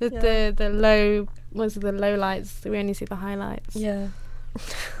low the low lights. We only see the highlights. Yeah.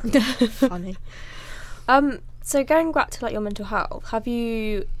 Funny. So going back to like your mental health, have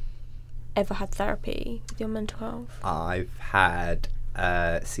you ever had therapy with your mental health? I've had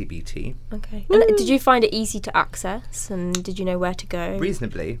CBT. Okay. And did you find it easy to access, and did you know where to go?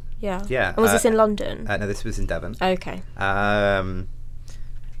 Reasonably. Yeah. Yeah. And was this in London? No, this was in Devon. Okay.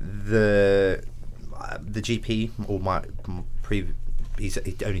 The GP, or he's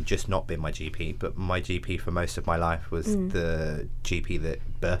only just not been my GP, but my GP for most of my life was the GP that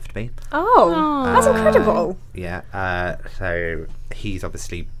birthed me. Oh, that's incredible. Yeah. So he's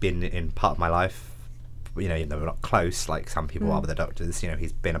obviously been in part of my life. You know, even though we're not close, like some people are with the doctors, you know,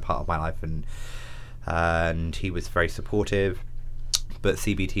 he's been a part of my life, and he was very supportive. But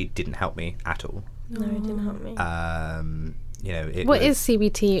CBT didn't help me at all. No, it didn't help me. You know, What is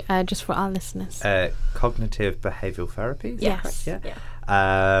CBT? Just for our listeners. Cognitive behavioural therapy. Yes. Yeah.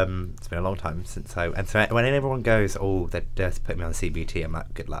 It's been a long time since and so when everyone goes, oh, they just put me on CBT, I'm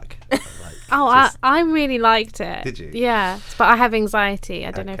like, good luck. Like, I really liked it. Did you? Yeah, but I have anxiety.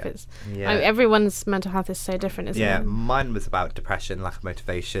 I don't know if it's. Yeah. Everyone's mental health is so different, isn't it? Yeah, mine was about depression, lack of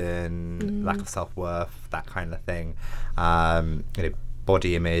motivation, lack of self-worth, that kind of thing. You know,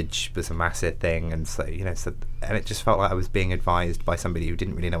 body image was a massive thing, and so and it just felt like I was being advised by somebody who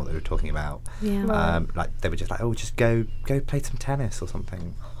didn't really know what they were talking about. Yeah. Right. Like they were just like, oh, just go play some tennis or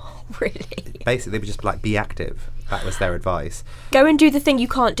something. Really? Basically, they would just like, be active. That was their advice. Go and do the thing you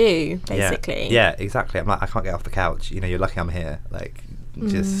can't do, basically. Yeah, exactly. I'm like, I can't get off the couch. You're lucky I'm here. Like,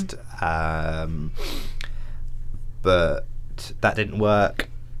 just. But that didn't work,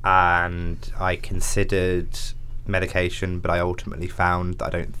 and I considered medication, but I ultimately found that I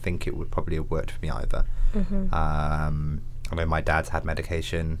don't think it would probably have worked for me either. I know my dad's had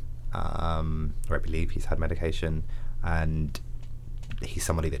medication, or I believe he's had medication, and he's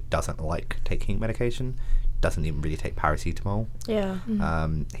somebody that doesn't like taking medication, doesn't even really take paracetamol. Yeah.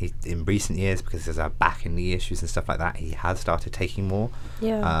 He, in recent years, because there's back and knee issues and stuff like that, he has started taking more.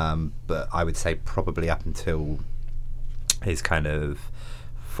 Yeah. But I would say probably up until his kind of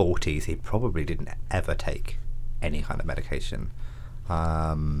 40s, he probably didn't ever take any kind of medication.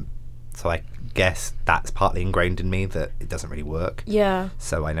 So I guess that's partly ingrained in me that it doesn't really work. Yeah.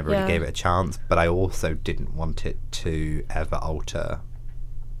 So I never really gave it a chance, but I also didn't want it to ever alter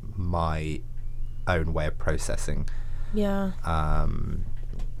my own way of processing. Yeah. I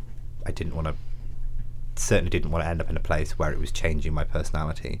didn't want to, certainly didn't want to end up in a place where it was changing my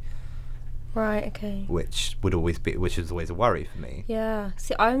personality, Right. Okay. which was always a worry for me. Yeah.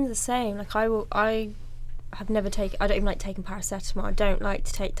 See, I'm the same. Like, I have never taken. I don't even like taking paracetamol. I don't like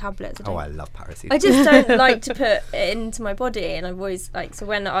to take tablets. I love paracetamol. I just don't like to put it into my body, and I've always so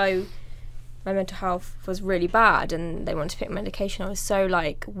when my mental health was really bad and they wanted to pick medication, I was so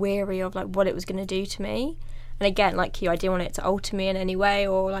weary of what it was going to do to me. And again, like you, I didn't want it to alter me in any way,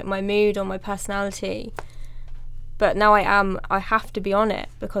 or my mood or my personality. But now I have to be on it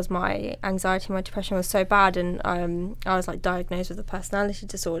because my anxiety and my depression was so bad, and I was diagnosed with a personality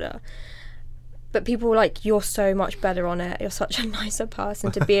disorder. But people were like, you're so much better on it, you're such a nicer person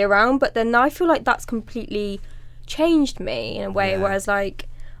to be around. But then I feel like that's completely changed me in a way, whereas I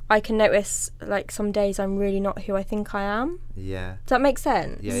can notice some days I'm really not who I think I am. Yeah. Does that make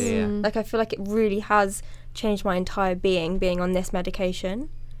sense? Yeah. I feel like it really has changed my entire being on this medication.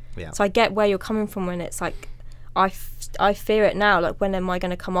 Yeah. So I get where you're coming from when it's I fear it now. When am I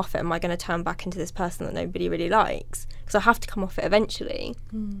going to come off it? Am I going to turn back into this person that nobody really likes? Because I have to come off it eventually.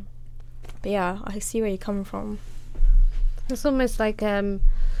 But yeah, I see where you're coming from. It's almost like it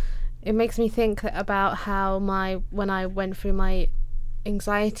makes me think about how when I went through my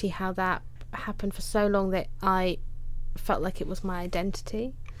anxiety, how that happened for so long that I felt like it was my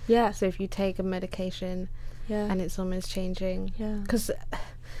identity. Yeah. So if you take a medication, and it's almost changing. Yeah. Because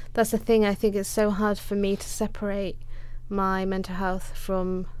that's the thing. I think it's so hard for me to separate my mental health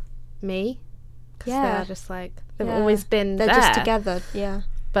from me. Because they're just they've always been They're there. just together. Yeah.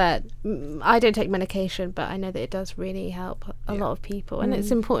 But I don't take medication, but I know that it does really help a lot of people. And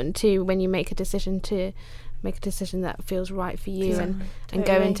it's important too, when you make a decision, to make a decision that feels right for you, and go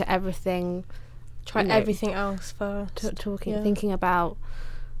Totally. into everything. Try everything else first. Thinking about,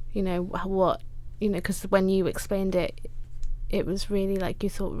 what, because when you explained it, it was really you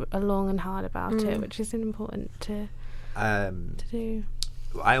thought long and hard about it, which is important to do.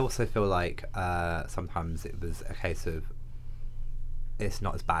 I also feel like sometimes it was a case of it's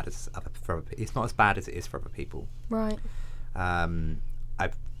not as bad as it is for other people. Right. I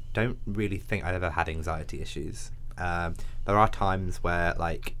don't really think I've ever had anxiety issues. There are times where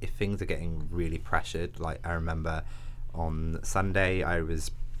if things are getting really pressured, I remember on Sunday I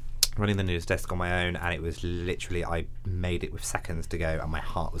was running the news desk on my own, and it was literally, I made it with seconds to go, and my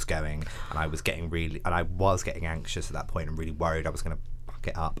heart was going, and I was getting anxious at that point, and really worried I was going to fuck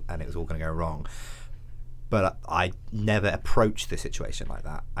it up and it was all going to go wrong. But I never approach the situation like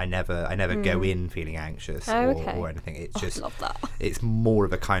that. I never go in feeling anxious or anything. It's just, I love that. It's more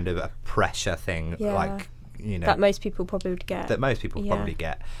of a kind of a pressure thing, that most people probably would get. Probably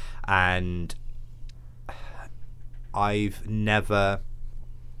get. And I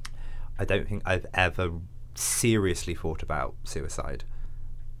don't think I've ever seriously thought about suicide.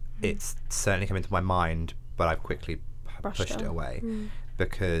 It's certainly come into my mind, but I've quickly pushed it away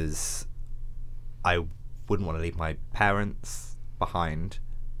because I wouldn't want to leave my parents behind,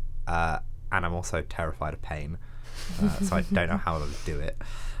 and I'm also terrified of pain, so I don't know how I would do it.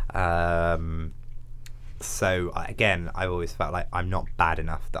 So again, I've always felt like I'm not bad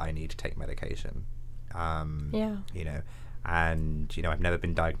enough that I need to take medication. And I've never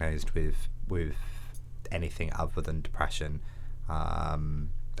been diagnosed with anything other than depression, and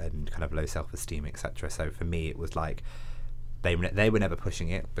kind of low self-esteem, etc. So for me, it was they were never pushing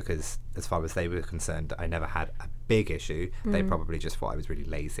it, because as far as they were concerned, I never had a big issue. They probably just thought I was really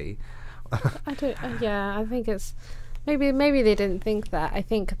lazy. I think it's Maybe they didn't think that. I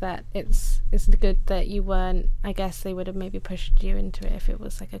think that it's good that you weren't. I guess they would have maybe pushed you into it if it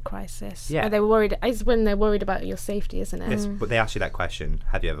was like a crisis. Yeah. Or they were worried. It's when they're worried about your safety, isn't it? Yes, but they asked you that question,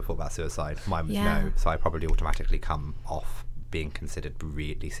 have you ever thought about suicide? Mine was Yeah. no, so I probably automatically come off being considered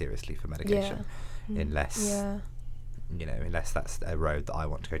really seriously for medication, unless unless that's a road that I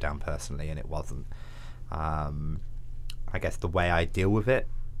want to go down personally, and it wasn't. I guess the way I deal with it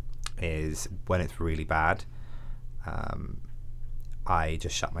is when it's really bad, I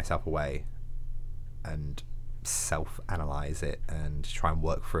just shut myself away and self-analyze it and try and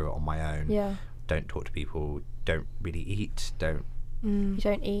work through it on my own. Yeah. Don't talk to people, don't really eat, You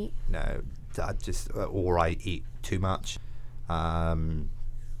don't eat. no, I just, or I eat too much. I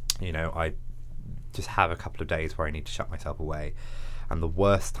just have a couple of days where I need to shut myself away, and the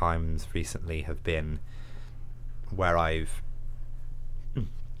worst times recently have been where I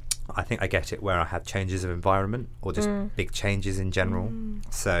think I get it where I have changes of environment or just big changes in general.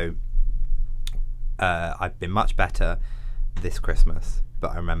 So I've been much better this Christmas,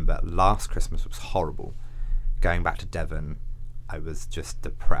 but I remember last Christmas was horrible. Going back to Devon, I was just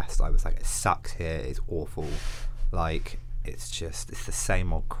depressed. I was like, it sucks here, it's awful, like it's the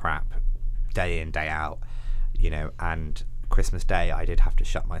same old crap day in, day out, and Christmas Day I did have to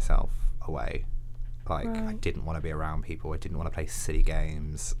shut myself away. Like, I didn't want to be around people, I didn't want to play silly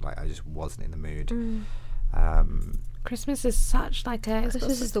games, like I just wasn't in the mood. Christmas is such like a...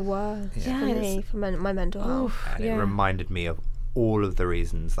 Christmas is the worst Yeah, for me, for my mental health. And it reminded me of all of the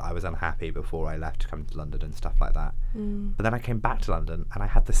reasons that I was unhappy before I left to come to London and stuff like that. But then I came back to London and I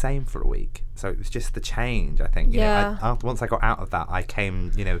had the same for a week. So it was just the change, I think. Once I got out of that, I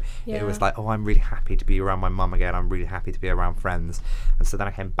came, it was like, oh, I'm really happy to be around my mum again. I'm really happy to be around friends. And so then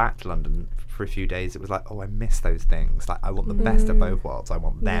I came back to London for a few days. It was like, oh, I miss those things. Like, I want the best of both worlds. I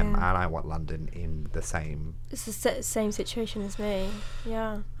want them and I want London in the same... It's the same situation as me.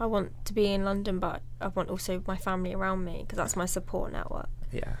 Yeah. I want to be in London, but I want also my family around me because that's my support network.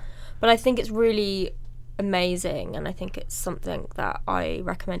 Yeah. But I think it's really amazing, and I think it's something that I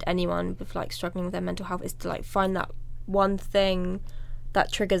recommend anyone with like struggling with their mental health is to like find that one thing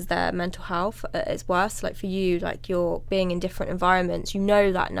that triggers their mental health at its worst. Like for you, like you're being in different environments,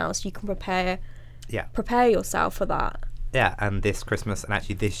 that now, so you can prepare yourself for that. Yeah, and this Christmas and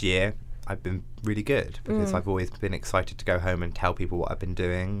actually this year I've been really good because I've always been excited to go home and tell people what I've been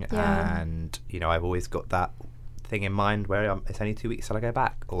doing, and I've always got that thing in mind where it's only 2 weeks till I go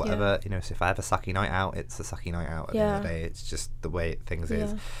back or whatever. So if I have a sucky night out, it's a sucky night out at the end of the day. It's just the way things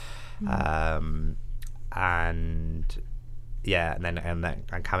is. And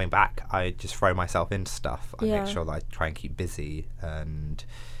coming back, I just throw myself into stuff. I make sure that I try and keep busy and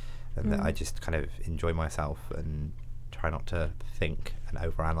that I just kind of enjoy myself and try not to think and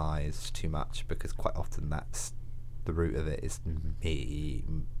overanalyze too much, because quite often that's the root of it, is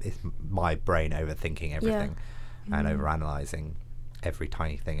my brain overthinking everything and overanalyzing every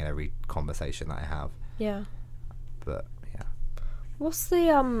tiny thing and every conversation that I have. Yeah. But what's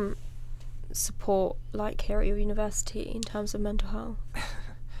the support like here at your university in terms of mental health?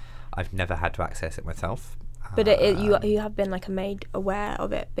 I've never had to access it myself. But you have been like made aware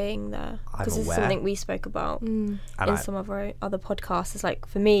of it being there, because it's something we spoke about in some of our other podcasts. It's like,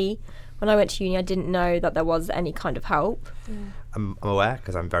 for me, when I went to uni, I didn't know that there was any kind of help. I'm aware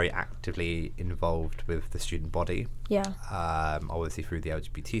because I'm very actively involved with the student body. Yeah. Obviously through the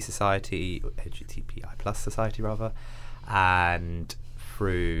LGBTQI society rather, and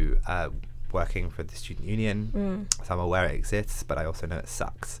through working for the student union. So I'm aware it exists, but I also know it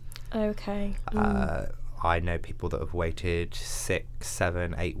sucks. Okay. I know people that have waited 6,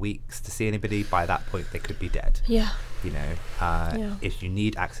 7, 8 weeks to see anybody. By that point, they could be dead. Yeah. If you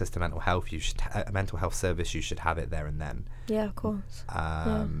need access to mental health, you should a mental health service. You should have it there and then. Yeah, of course.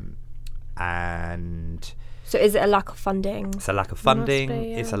 And so, is it a lack of funding? It's a lack of funding. Must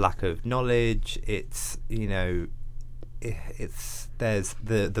be, It's a lack of knowledge. It's there's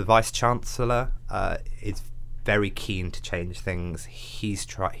the vice chancellor is very keen to change things.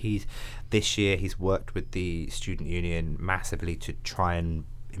 This year he's worked with the student union massively to try and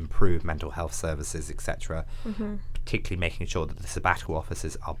improve mental health services, etc. Particularly making sure that the sabbatical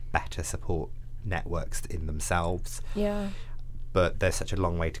officers are better support networks in themselves. Yeah. But there's such a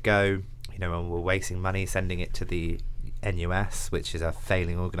long way to go, and we're wasting money sending it to the NUS, which is a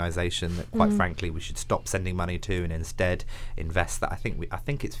failing organisation that quite frankly we should stop sending money to and instead invest that. I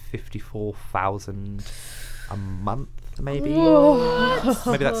think it's 54,000 a month maybe.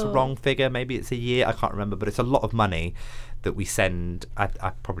 Maybe that's the wrong figure. Maybe it's a year. I can't remember, but it's a lot of money that we send. I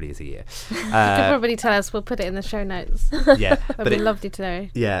probably is a year. You can probably tell us. We'll put it in the show notes. Yeah, That'd be lovely to know.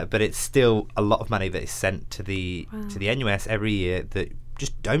 Yeah, but it's still a lot of money that is sent to the NUS every year that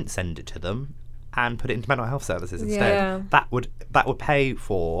just don't send it to them and put it into mental health services instead. Yeah. That would pay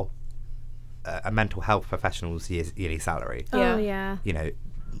for a mental health professional's yearly salary. Yeah. Oh yeah. You know,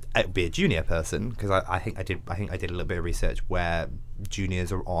 it would be a junior person, because I think I did a little bit of research where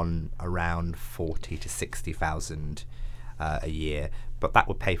juniors are on around 40 to 60,000 a year, but that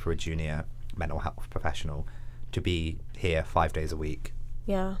would pay for a junior mental health professional to be here 5 days a week.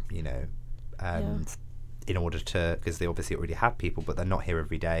 Yeah. You know, and in order to, because they obviously already have people, but they're not here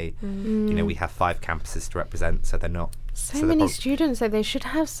every day. You know, we have 5 campuses to represent, so they're not. So many students, so they should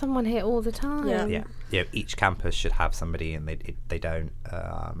have someone here all the time. Yeah. Yeah. Each campus should have somebody, and they don't.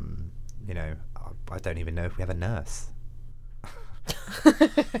 You know, I don't even know if we have a nurse.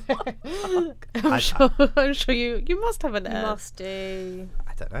 I'm sure you must have a nurse. Must do.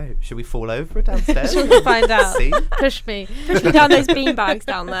 I don't know. Should we fall over downstairs? Should we find out? See? Push me. Push me down those bean bags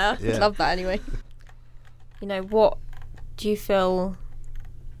down there. Yeah. Love that anyway. You know, what do you feel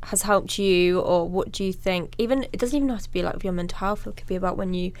has helped you, or what do you think, even it doesn't even have to be like with your mental health, it could be about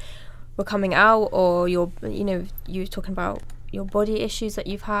when you were coming out, or you were talking about your body issues that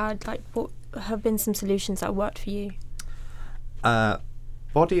you've had, like what have been some solutions that worked for you?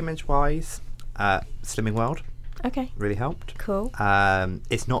 Body image wise, Slimming World Okay, really helped. cool.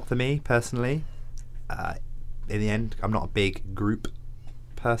 It's not for me personally. In the end, I'm not a big group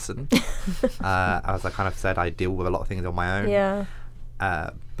person. As I kind of said, I deal with a lot of things on my own. Yeah.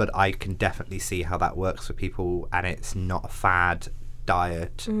 But I can definitely see how that works for people, and it's not a fad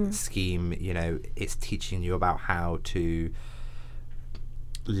diet scheme. You know, it's teaching you about how to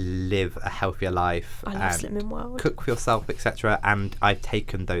live a healthier life I love and Slimming World. cook for yourself, etc. And I've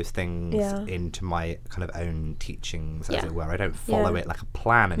taken those things Yeah. into my kind of own teachings, as Yeah. it were. I don't follow Yeah. it like a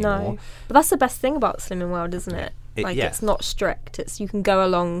plan anymore. No, but that's the best thing about Slimming World, isn't it? Like yeah. it's not strict. It's you can go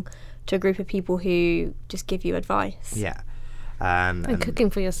along to a group of people who just give you advice. Yeah. And cooking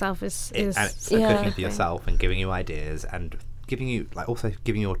for yourself is cooking for yourself and giving you ideas and giving you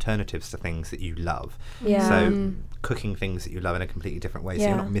giving you alternatives to things that you love. Yeah. So cooking things that you love in a completely different way, so Yeah.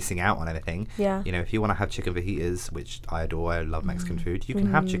 you're not missing out on anything. Yeah. You know, if you want to have chicken fajitas, which I adore, I love Mexican food, you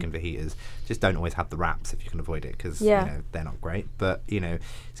can have chicken fajitas. Just don't always have the wraps if you can avoid it, because Yeah. you know they're not great. But you know,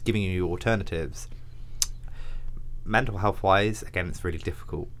 it's giving you alternatives. Mental health wise, again, it's really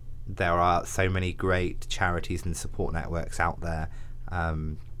difficult. There are so many great charities and support networks out there. I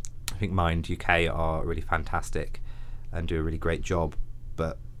think Mind UK are really fantastic and do a really great job,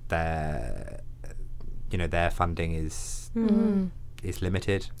 but their funding is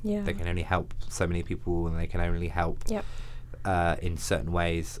limited. Yeah. They can only help so many people, and they can only help Yep. in certain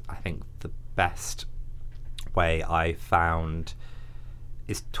ways. I think the best way I found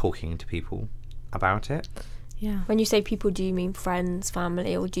is talking to people about it. Yeah. When you say people, do you mean friends,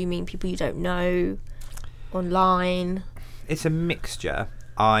 family, or do you mean people you don't know, online? It's a mixture.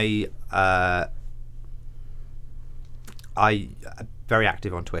 I'm very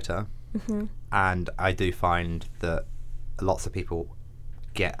active on Twitter, and I do find that lots of people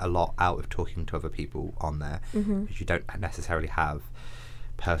get a lot out of talking to other people on there, because you don't necessarily have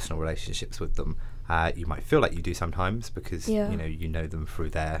personal relationships with them. You might feel like you do sometimes, because Yeah. you know them through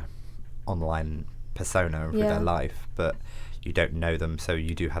their online persona and through Yeah. their life, but you don't know them, so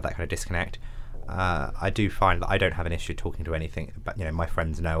you do have that kind of disconnect. I do find that I don't have an issue talking to anything, but my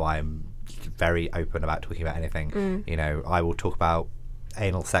friends know I am very open about talking about anything. I will talk about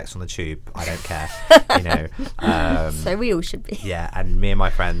anal sex on the tube. I don't care. So we all should be. Yeah, and me and my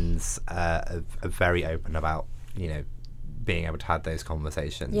friends are very open about being able to have those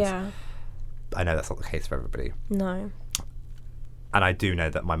conversations. Yeah. I know that's not the case for everybody, No. and I do know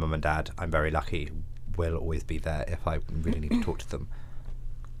that my mum and dad, I'm very lucky, will always be there if I really need to talk to them.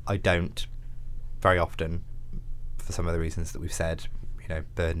 I don't very often, for some of the reasons that we've said,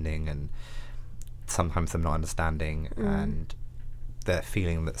 burdening, and sometimes them not understanding, and the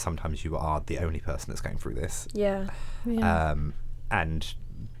feeling that sometimes you are the only person that's going through this. Yeah. And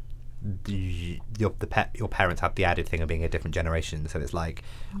your parents have the added thing of being a different generation, so it's like,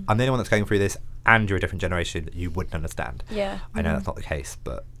 I'm the only one that's going through this, and you're a different generation, that you wouldn't understand. Yeah. I know that's not the case,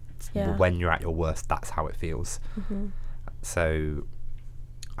 but Yeah. when you're at your worst, that's how it feels. So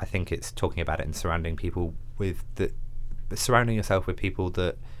I think it's talking about it and surrounding yourself with people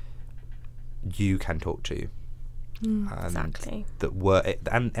that you can talk to. And Exactly. that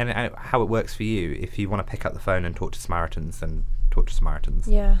and how it works for you. If you want to pick up the phone and talk to Samaritans, then talk to Samaritans.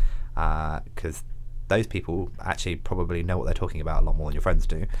 Yeah. Because those people actually probably know what they're talking about a lot more than your friends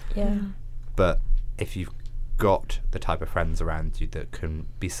do. Yeah. But if you've got the type of friends around you that can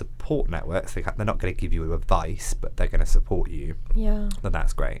be support networks, they're not going to give you advice, but they're going to support you, Yeah. then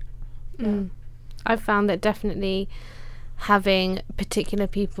that's great. I've found that definitely having particular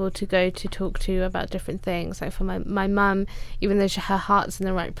people to go to talk to about different things, like for my mum, even though her heart's in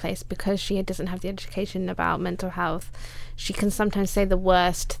the right place, because she doesn't have the education about mental health, she can sometimes say the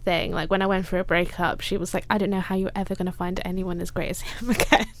worst thing. Like when I went for a breakup, she was like, I don't know how you're ever going to find anyone as great as him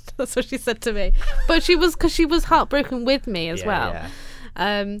again. That's what she said to me. But because she was heartbroken with me as well.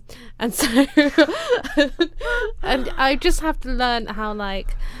 And so and I just have to learn how,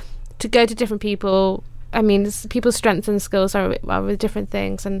 like, to go to different people. I mean, people's strengths and skills are with different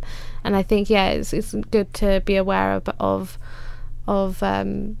things, and I think it's good to be aware of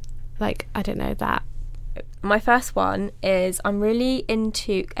like, I don't know, that. My first one is, I'm really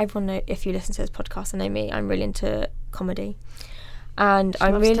into, everyone know, if you listen to this podcast and know me, I'm really into comedy, and She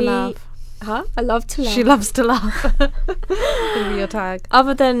loves to laugh. I love to laugh. She loves to laugh. It'll be your tag.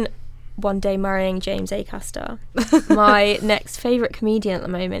 Other than one day marrying James Acaster, my next favourite comedian at the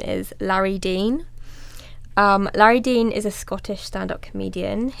moment is Larry Dean. Larry Dean is a Scottish stand-up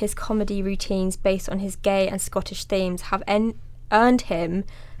comedian. His comedy routines based on his gay and Scottish themes have earned him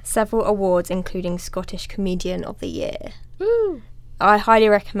several awards, including Scottish Comedian of the Year. Woo. I highly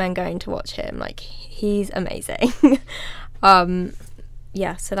recommend going to watch him. Like, he's amazing.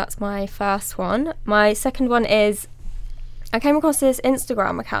 So that's my first one. My second one is, I came across this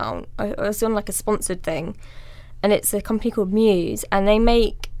Instagram account. I was on like a sponsored thing, and it's a company called Muse, and I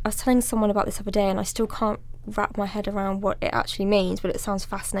was telling someone about this other day, and I still can't wrap my head around what it actually means, but it sounds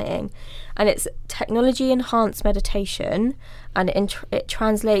fascinating. And it's technology enhanced meditation, and it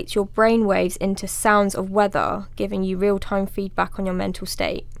translates your brain waves into sounds of weather, giving you real-time feedback on your mental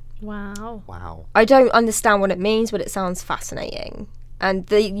state. Wow. I don't understand what it means, but it sounds fascinating. And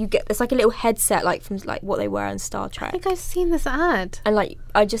there's like a little headset, like from like what they wear in Star Trek. I think I've seen this ad. And like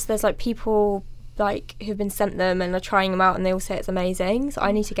there's like people like who've been sent them and are trying them out, and they all say it's amazing. So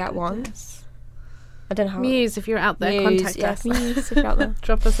I need to get one. I don't know how. Muse, if you're out there, contact us. Muse, if you're out there.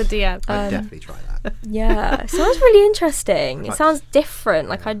 Drop us a DM. I'd definitely try that. Yeah, it sounds really interesting. It sounds different.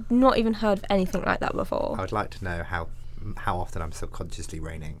 Like, I'd not even heard of anything like that before. I would like to know how often I'm subconsciously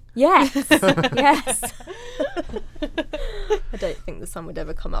raining. Yes, yes. I don't think the sun would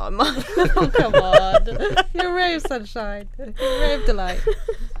ever come out of mine. Oh, come on. You're a ray of sunshine. You're a ray of delight.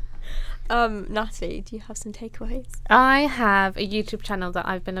 Natalie, do you have some takeaways? I have a YouTube channel that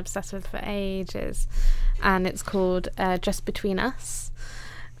I've been obsessed with for ages, and it's called Just Between Us,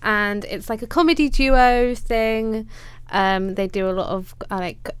 and it's like a comedy duo thing. They do a lot of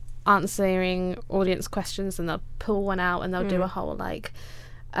like answering audience questions, and they'll pull one out and they'll do a whole like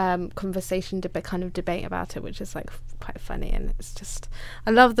conversation kind of debate about it, which is like quite funny. And it's just,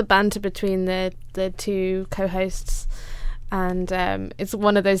 I love the banter between the two co-hosts. And it's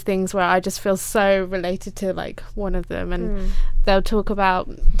one of those things where I just feel so related to like one of them, and they'll talk about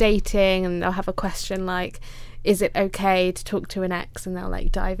dating, and they'll have a question like, is it okay to talk to an ex, and they'll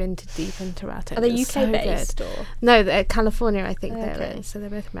like dive deep into it. Are they It's UK so based good. or? No, they're California, I think they're Okay. in, so they're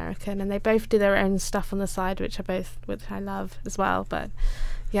both American, and they both do their own stuff on the side, which I love as well. But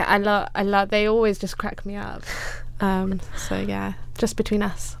yeah, I love they always just crack me up. So yeah, Just Between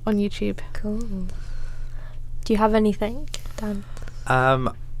Us on YouTube. Cool. Do you have anything, Dan?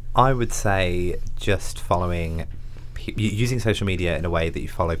 I would say just following, using social media in a way that you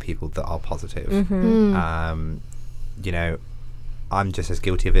follow people that are positive. You know, I'm just as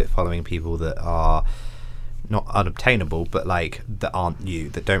guilty of it, following people that are not unobtainable, but like that aren't you,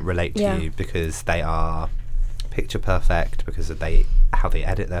 that don't relate to you because they are picture perfect, because of how they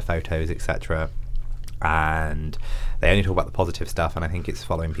edit their photos, etc. And they only talk about the positive stuff. And I think it's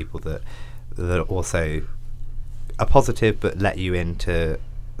following people that also are positive but let you into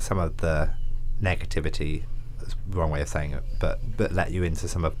some of the negativity. That's the wrong way of saying it, but let you into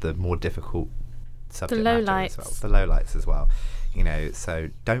some of the more difficult subject matter as well. The lowlights as well. You know, so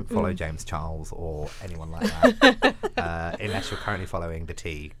don't follow James Charles or anyone like that unless you're currently following the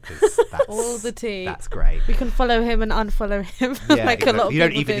T, because that's All the tea. That's great. We can follow him and unfollow him. Yeah, like a lot of you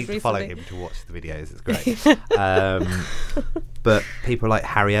don't people even did need to recently. follow him to watch the videos. It's great. But people like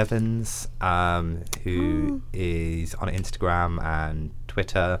Harry Evans, who is on Instagram and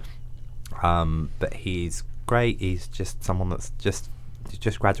Twitter, but he's great. He's just someone that's just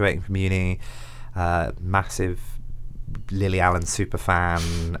graduating from uni, massive Lily Allen super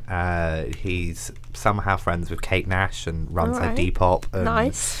fan. He's somehow friends with Kate Nash and runs her Alright. Depop. And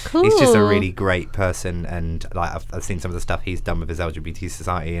Nice. He's just a Cool. really great person, and like I've seen some of the stuff he's done with his LGBT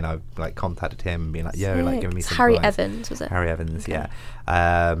society, and I've like contacted him and been like, yo, like giving me some Harry advice. Evans, was it? Harry Evans, Okay.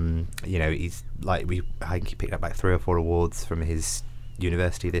 yeah. You know, he's like I think he picked up like 3 or 4 awards from his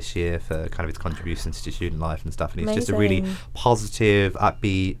university this year for kind of his contributions to student life and stuff, and he's just a really Amazing. positive,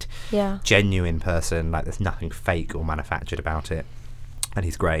 upbeat, Yeah. genuine person. Like there's nothing fake or manufactured about it, and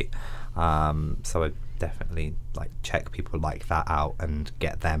he's great. So I definitely like check people like that out and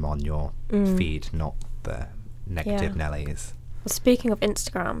get them on your feed, not the negative Yeah. Nellies. Well, speaking of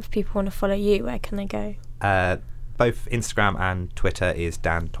Instagram, if people want to follow you, where can they go? Both Instagram and Twitter is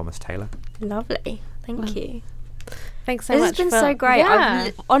Dan Thomas Taylor. Lovely. Thank you. Thanks so This much. has been for- so great. Yeah.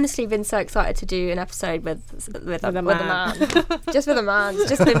 I've honestly been so excited to do an episode with a man. man. Just with a man. It's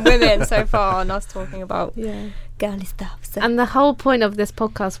just been women so far, and us talking about Yeah. girly stuff. So. And the whole point of this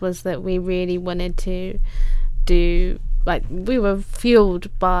podcast was that we really wanted to do, like, we were fueled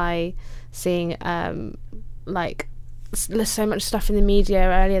by seeing like so much stuff in the media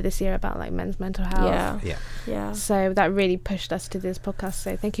earlier this year about like men's mental health. yeah, Yeah, yeah. So that really pushed us to this podcast.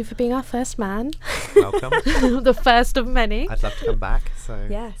 So thank you for being our first man, welcome. the first of many. I'd love to come back. So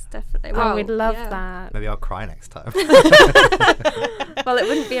Yes, definitely. Oh, Well, we'd love yeah. that. maybe I'll cry next time. Well, it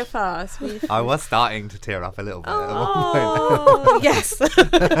wouldn't be a first. I was starting to tear up a little bit at one Oh, yes. point.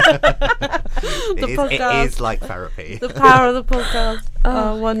 podcast. It is like therapy. The power of the podcast.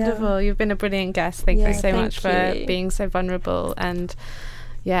 Oh, Oh, wonderful. You've been a brilliant guest. Thank Yeah, you so thank much for you. being so vulnerable and,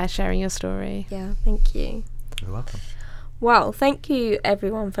 yeah, sharing your story. Yeah, thank you. You're welcome. Well, thank you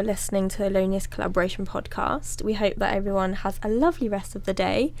everyone for listening to the Loneliest Collaboration podcast. We hope that everyone has a lovely rest of the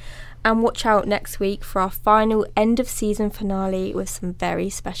day, and watch out next week for our final end of season finale with some very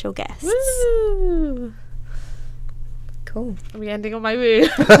special guests. Woo! Cool. Are we ending on my woo?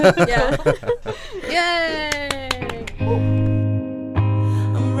 Yeah. Yay!